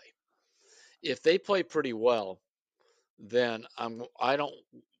they play. If they play pretty well, then I'm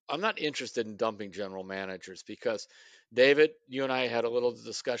not interested in dumping general managers, because David, you and I had a little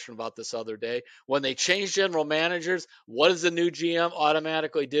discussion about this other day. When they change general managers, what does the new GM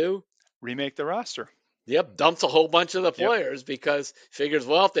automatically do? Remake the roster. Yep, dumps a whole bunch of the Yep. players, because figures,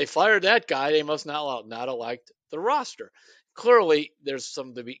 well, if they fired that guy, they must not have liked the roster. Clearly, there's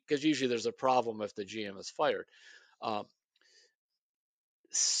some to be, because usually there's a problem if the GM is fired. Um,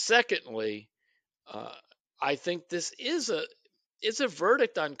 Secondly, uh, I think this is a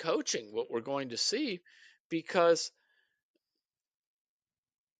verdict on coaching, what we're going to see, because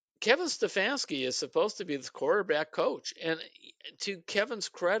Kevin Stefanski is supposed to be the quarterback coach. And to Kevin's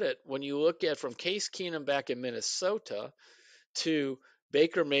credit, when you look at from Case Keenum back in Minnesota to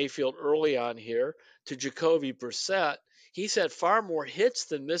Baker Mayfield early on here to Jacoby Brissett, he's had far more hits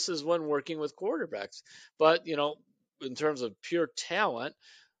than misses when working with quarterbacks. But, in terms of pure talent,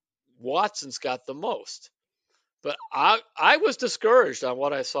 Watson's got the most. But I was discouraged on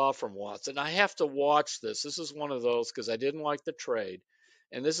what I saw from Watson. I have to watch this. This is one of those, because I didn't like the trade.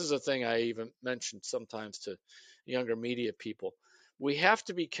 And this is a thing I even mentioned sometimes to younger media people. We have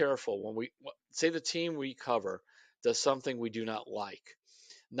to be careful when we say the team we cover does something we do not like,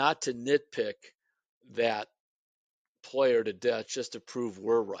 not to nitpick that player to death just to prove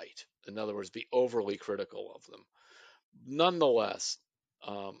we're right. In other words, be overly critical of them. Nonetheless,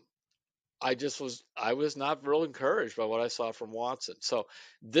 um, I was not real encouraged by what I saw from Watson. So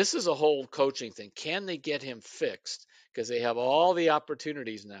this is a whole coaching thing. Can they get him fixed? Because they have all the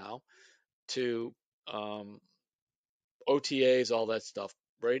opportunities now to OTAs, all that stuff,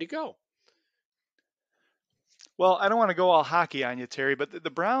 ready to go. Well, I don't want to go all hockey on you, Terry, but the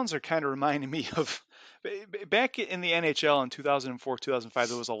Browns are kind of reminding me of back in the NHL in 2004, 2005,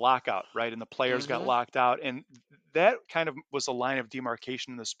 there was a lockout, right? And the players got Mm-hmm. locked out. And that kind of was a line of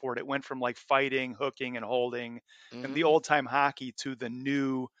demarcation in the sport. It went from like fighting, hooking, and holding, and the Mm-hmm. old time hockey to the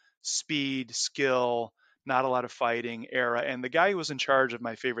new speed, skill, not a lot of fighting era. And the guy who was in charge of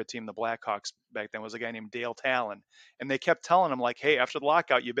my favorite team, the Blackhawks, back then was a guy named Dale Talon. And they kept telling him, like, hey, after the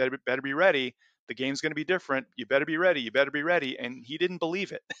lockout, you better be ready. The game's going to be different. You better be ready. You better be ready. And he didn't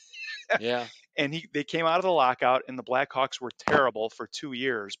believe it. Yeah. And they came out of the lockout, and the Blackhawks were terrible for 2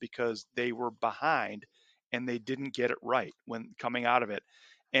 years because they were behind and they didn't get it right when coming out of it.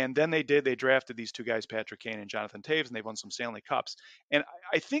 And then they did. They drafted these two guys, Patrick Kane and Jonathan Taves, and they've won some Stanley Cups. And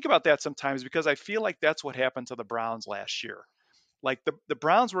I think about that sometimes because I feel like that's what happened to the Browns last year. Like the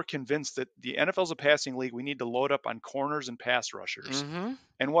Browns were convinced that the NFL's a passing league. We need to load up on corners and pass rushers. Mm-hmm.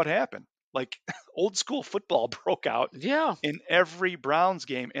 And what happened? Like old school football broke out Yeah. in every Browns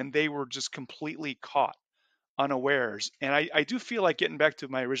game, and they were just completely caught unawares. And I do feel like, getting back to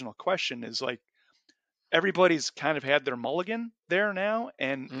my original question, is like everybody's kind of had their mulligan there now.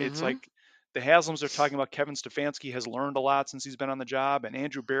 And it's Mm-hmm. like the Haslams are talking about Kevin Stefanski has learned a lot since he's been on the job, and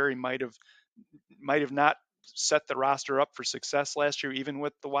Andrew Berry might have not set the roster up for success last year, even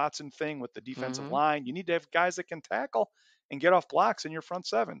with the Watson thing, with the defensive Mm-hmm. line. You need to have guys that can tackle and get off blocks in your front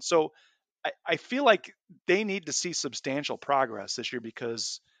seven. So I feel like they need to see substantial progress this year,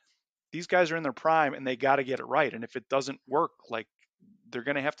 because these guys are in their prime and they got to get it right. And if it doesn't work, like, they're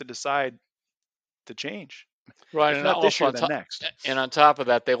going to have to decide to change. Right, If and not this also year, then next. on top of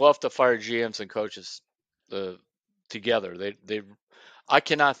that, they love to fire GMs and coaches uh, together. I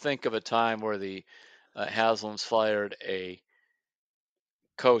cannot think of a time where the Haslams fired a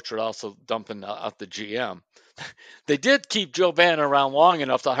coach or also dumping out the GM. They did keep Joe Banner around long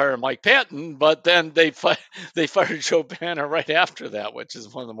enough to hire Mike Patton, but then they fired Joe Banner right after that, which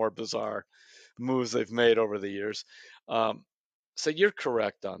is one of the more bizarre moves they've made over the years. Um, so you're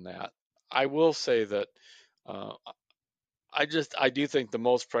correct on that. I will say that uh, I do think the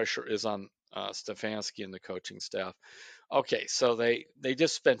most pressure is on Stefanski and the coaching staff. Okay, so they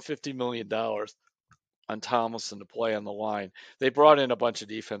just spent $50 million on Tomlinson to play on the line. They brought in a bunch of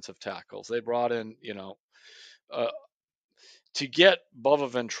defensive tackles. They brought in, uh, to get Bubba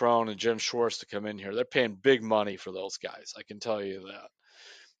Ventrone and Jim Schwartz to come in here. They're paying big money for those guys. I can tell you that.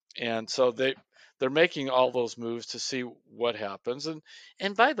 And so they're making all those moves to see what happens.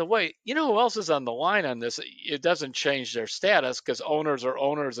 And by the way, you know who else is on the line on this? It doesn't change their status, because owners are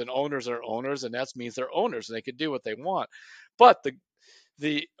owners and owners are owners, and that means they're owners and they can do what they want. But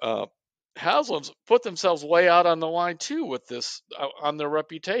the Haslams put themselves way out on the line too with this, on their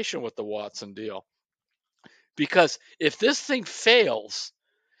reputation with the Watson deal. Because if this thing fails,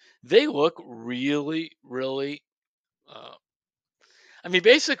 they look really, really. I mean,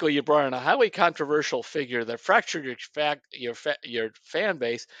 basically, you brought in a highly controversial figure that fractured your fan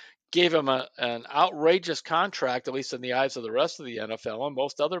base, gave him an outrageous contract, at least in the eyes of the rest of the NFL and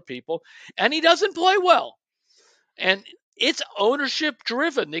most other people, and he doesn't play well. And it's ownership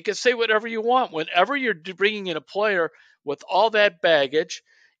driven. They can say whatever you want. Whenever you're bringing in a player with all that baggage,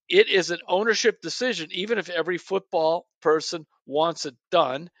 it is an ownership decision, even if every football person wants it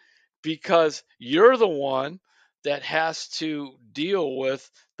done, because you're the one that has to deal with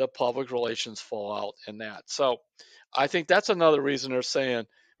the public relations fallout and that. So I think that's another reason they're saying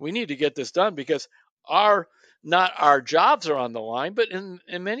we need to get this done, because our not our jobs are on the line, but in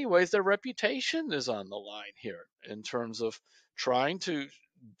many ways their reputation is on the line here in terms of trying to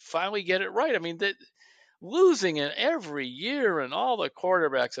finally get it right. I mean, that losing it every year, and all the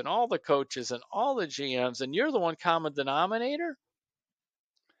quarterbacks and all the coaches and all the GMs, and you're the one common denominator.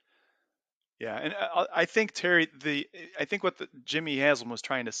 Yeah, and I think, Terry, I think what Jimmy Haslam was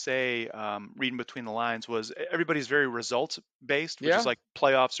trying to say, reading between the lines, was everybody's very results based, which is Yeah, like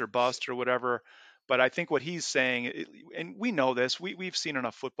playoffs or bust or whatever. But I think what he's saying, and we know this, we've seen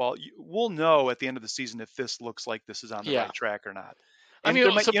enough football. We'll know at the end of the season if this looks like this is on the yeah. right track or not. I And mean,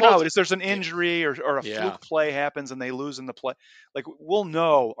 there might, suppose. if there's an Yeah, injury or a yeah, fluke play happens and they lose in the play, like, we'll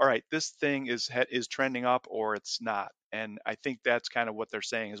know, all right, this thing is trending up or it's not. And I think that's kind of what they're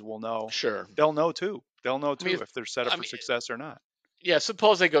saying, is we'll know. sure. They'll know too. They'll know I mean, too if they're set up I for mean, success or not. yeah.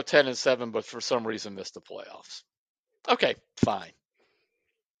 Suppose they go 10-7, but for some reason miss the playoffs. Okay, fine.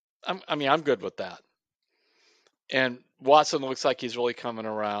 I'm good with that. And Watson looks like he's really coming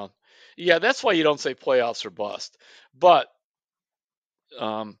around. Yeah, that's why you don't say playoffs or bust. But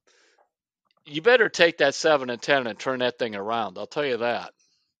um, you better take that 7-10 and turn that thing around. I'll tell you that.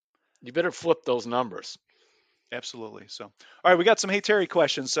 You better flip those numbers. Absolutely. So, all right, we got some Hey Terry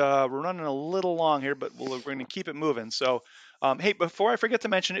questions. We're running a little long here, but we're going to keep it moving. So, hey, before I forget to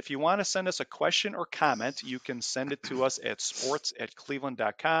mention, if you want to send us a question or comment, you can send it to us at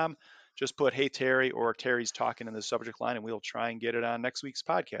sports@cleveland.com. Just put Hey Terry or Terry's talking in the subject line, and we'll try and get it on next week's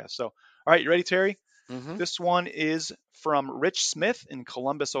podcast. So, all right, you ready, Terry? Mm-hmm. This one is from Rich Smith in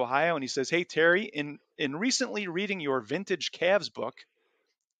Columbus, Ohio, and he says, "Hey Terry, in recently reading your vintage Cavs book,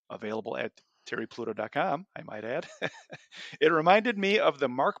 available at terrypluto.com, I might add, it reminded me of the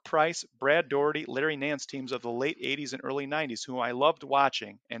Mark Price, Brad Daugherty, Larry Nance teams of the late 80s and early 90s, whom I loved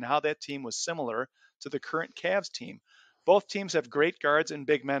watching, and how that team was similar to the current Cavs team. Both teams have great guards and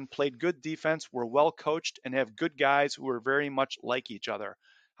big men, played good defense, were well coached, and have good guys who are very much like each other.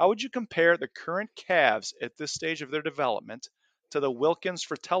 How would you compare the current Cavs at this stage of their development to the Wilkins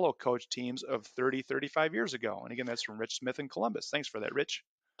Fratello coach teams of 30, 35 years ago. And again, that's from Rich Smith in Columbus. Thanks for that, Rich.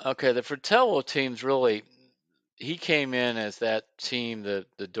 Okay, the Fratello team's really, he came in as that team, the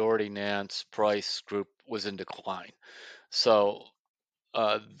Doherty, Nance, Price group was in decline. So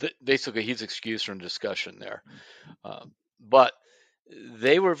basically, he's excused from discussion there. But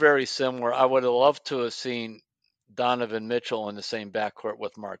they were very similar. I would have loved to have seen Donovan Mitchell in the same backcourt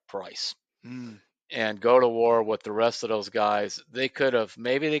with Mark Price Mm. and go to war with the rest of those guys. They could have,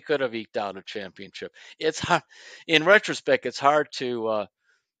 maybe they could have eked out a championship. It's hard, in retrospect, it's hard to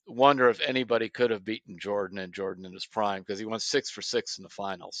wonder if anybody could have beaten Jordan and Jordan in his prime because he went 6 for 6 in the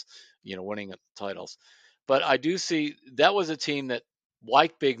finals, winning titles. But I do see that was a team that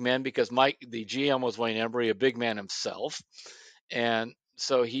liked big men because Mike, the GM, was Wayne Embry, a big man himself, and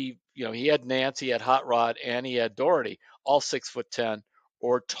so he had Nance, he had Hot Rod, and he had Doherty, all 6'10"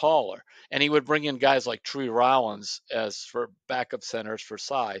 or taller, and he would bring in guys like Tree Rollins as for backup centers for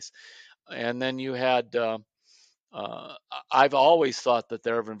size, and then you had. Uh, I've always thought that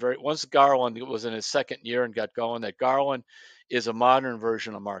there have been once Garland was in his second year and got going, that Garland is a modern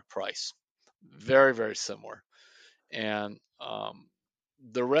version of Mark Price, very very similar, and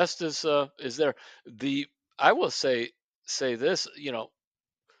the rest is there. The I will say this,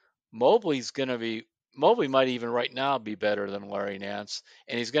 Mobley's going to be Mobley might even right now be better than Larry Nance,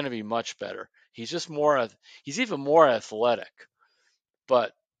 and he's going to be much better. He's just he's even more athletic,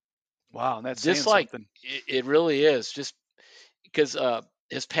 but Wow, and that's saying this like something. it really is just because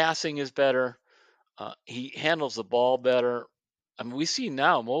his passing is better. He handles the ball better. I mean, we see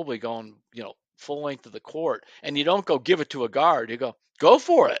now Mobley going, full length of the court, and you don't go give it to a guard. You go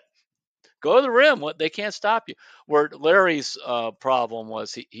for it. Go to the rim. They can't stop you. Where Larry's problem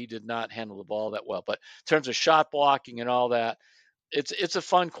was he did not handle the ball that well. But in terms of shot blocking and all that, it's a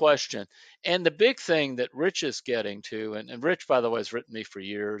fun question. And the big thing that Rich is getting to, and Rich, by the way, has written me for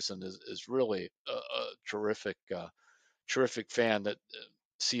years and is really a terrific fan that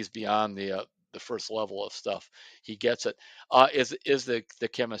sees beyond the first level of stuff. He gets it. Is the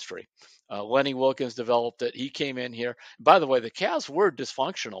chemistry? Lenny Wilkins developed it. He came in here. By the way, the Cavs were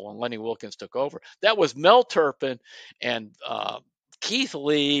dysfunctional when Lenny Wilkins took over. That was Mel Turpin and Keith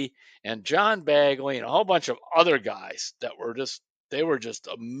Lee and John Bagley and a whole bunch of other guys that were just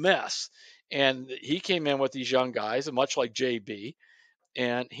a mess. And he came in with these young guys, much like JB,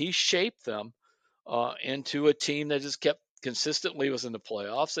 and he shaped them into a team that just kept consistently was in the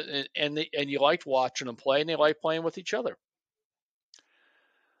playoffs, and you liked watching them play, and they liked playing with each other.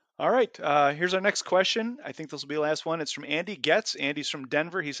 All right, here's our next question. I think this will be the last one. It's from Andy Getz. Andy's from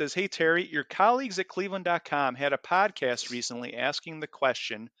Denver. He says, "Hey Terry, your colleagues at Cleveland.com had a podcast recently asking the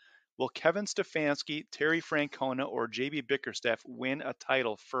question: Will Kevin Stefanski, Terry Francona, or JB Bickerstaff win a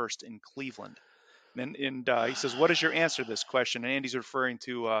title first in Cleveland?" And he says, "What is your answer to this question?" And Andy's referring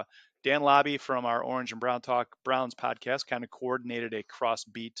to Dan Lobby from our Orange and Brown Talk Browns podcast, kind of coordinated a cross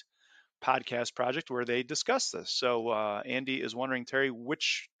beat podcast project where they discuss this. So Andy is wondering, Terry,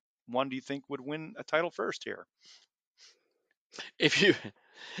 which one do you think would win a title first here? If you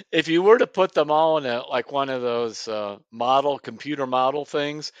if you were to put them all in like one of those computer model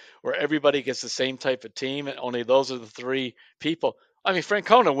things where everybody gets the same type of team and only those are the three people, I mean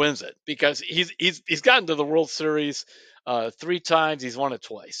Francona wins it because he's gotten to the World Series 3 times, he's won it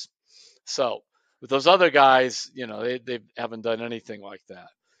twice. So with those other guys, they haven't done anything like that.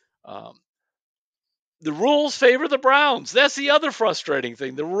 Um, the rules favor the Browns. That's the other frustrating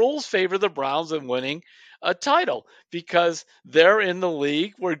thing. The rules favor the Browns in winning a title because they're in the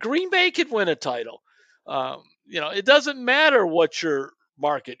league where Green Bay could win a title. It doesn't matter what your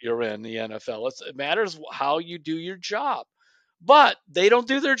market you're in the NFL. It matters how you do your job. But they don't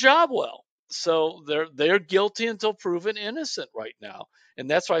do their job well. So they're guilty until proven innocent right now. And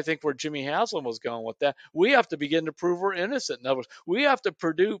that's why I think where Jimmy Haslam was going with that. We have to begin to prove we're innocent. In other words, we have to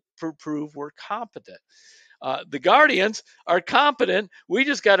prove we're competent. The Guardians are competent. We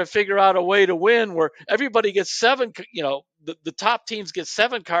just got to figure out a way to win where everybody gets seven, the top teams get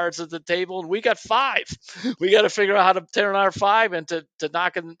 7 cards at the table and we got 5. We got to figure out how to turn our 5 into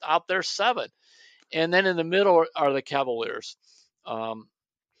knocking out their 7. And then in the middle are the Cavaliers.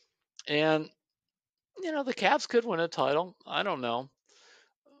 And, the Cavs could win a title. I don't know.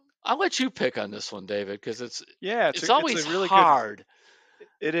 I'll let you pick on this one, David, because it's always a really good. hard.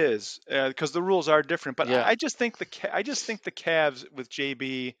 It is because the rules are different, but Yeah. I just think the Cavs with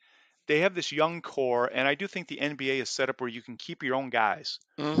JB, they have this young core, and I do think the NBA is set up where you can keep your own guys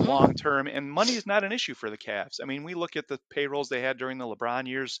long term, and money is not an issue for the Cavs. I mean, we look at the payrolls they had during the LeBron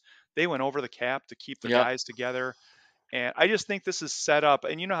years; they went over the cap to keep their Yep. guys together, and I just think this is set up.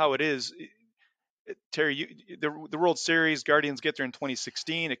 And you know how it is. Terry, the World Series, Guardians get there in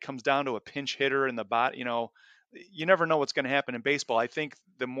 2016. It comes down to a pinch hitter in the bot. You never know what's going to happen in baseball. I think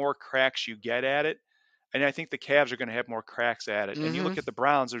the more cracks you get at it, and I think the Cavs are going to have more cracks at it. And you Hmm. look at the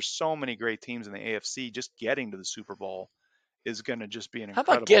Browns, there's so many great teams in the AFC. Just getting to the Super Bowl is going to just be an How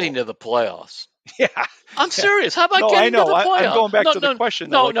about getting incredible. to the playoffs? Yeah. I'm Yeah. serious. How about No, I getting to know. the I'm playoffs? going back No, to the no, question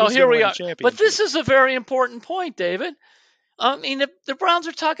though. no, Like, no. who's Here going to we win a are. But championship? this is a very important point, David. I mean, the Browns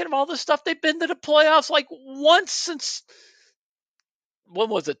are talking about all this stuff. They've been to the playoffs like once since, when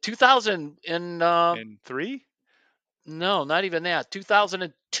was it? 2000 and In three? no, not even that.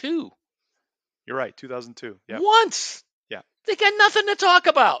 2002. You're right. 2002. Yep. Once. Yeah. They got nothing to talk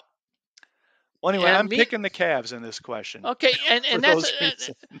about. Well, anyway, And I'm me, picking the Cavs in this question okay, and for and that's those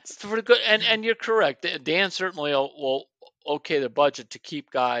reasons. for the good. And you're correct. Dan certainly will okay the budget to keep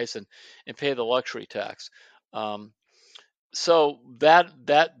guys and pay the luxury tax. Um, so that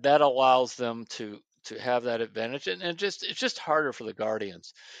allows them to have that advantage, and just it's just harder for the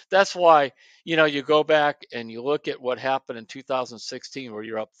Guardians. That's why you go back and you look at what happened in 2016, where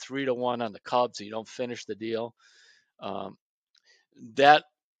you're up 3-1 on the Cubs and you don't finish the deal. Um, that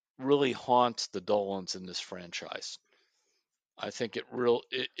really haunts the Dolans in this franchise. I think it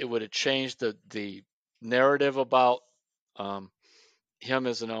would have changed the narrative about um, him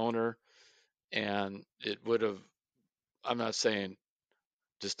as an owner, and it would have. I'm not saying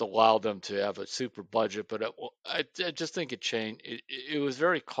just allowed them to have a super budget, but I just think it changed. It was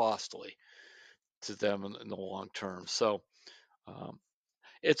very costly to them in the long term. So um,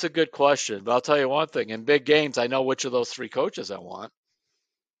 it's a good question, but I'll tell you one thing: in big games, I know which of those three coaches I want.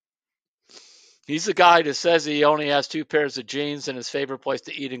 He's the guy that says he only has two pairs of jeans and his favorite place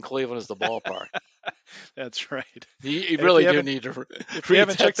to eat in Cleveland is the ballpark. That's right. You And if you really do haven't need to if you read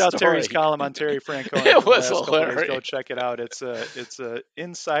haven't that checked out Terry's story. column on Terry Francona It for the was last couple of days, go hilarious. check it out. It's a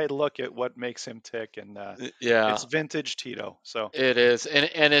inside look at what makes him tick, and it's Yeah, vintage Tito. So it is,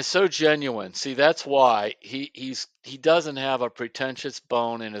 and it's so genuine. See, that's why he doesn't have a pretentious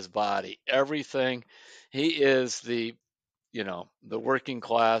bone in his body. Everything, he is the working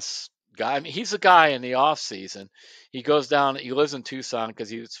class guy. I mean, he's a guy in the off season. He goes down. He lives in Tucson because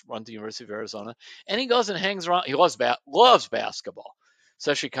he runs the University of Arizona, and he goes and hangs around. He loves basketball,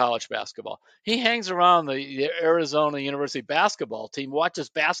 especially college basketball. He hangs around the Arizona University basketball team, watches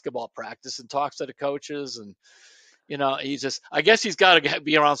basketball practice, and talks to the coaches. And he's just. I guess he's got to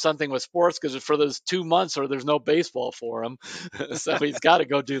be around something with sports because for those 2 months, or there's no baseball for him, so he's got to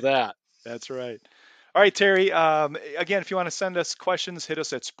go do that. that's right. All right, Terry. Again, if you want to send us questions, hit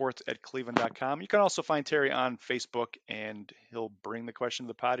us at sports@cleveland.com. You can also find Terry on Facebook, and he'll bring the question to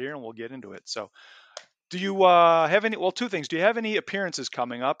the pod here, and we'll get into it. So, do you have any? Well, two things. Do you have any appearances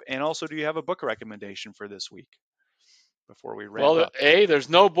coming up, and also do you have a book recommendation for this week before we wrap Well, up? there's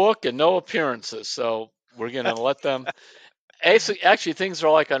no book and no appearances, so we're gonna let them. Actually, things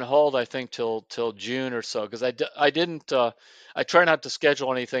are like on hold. I think till June or so, because I didn't. I try not to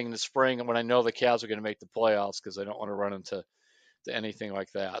schedule anything in the spring when I know the Cavs are going to make the playoffs, because I don't want to run into to anything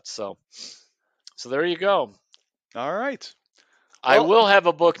like that. So there you go. All right. I Well, will have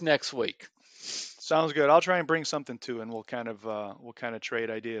a book next week. sounds good. I'll try and bring something too, and we'll kind of trade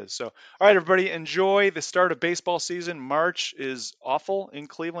ideas. So, all right, everybody, enjoy the start of baseball season. March is awful in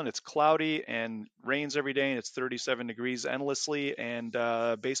Cleveland. It's cloudy and rains every day, and it's 37 degrees endlessly. And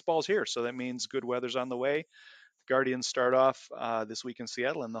baseball's here, so that means good weather's on the way. Guardians start off this week in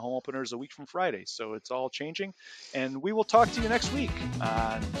Seattle, and the home opener is a week from Friday. So it's all changing. And we will talk to you next week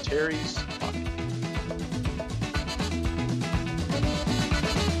on Terry's Talk.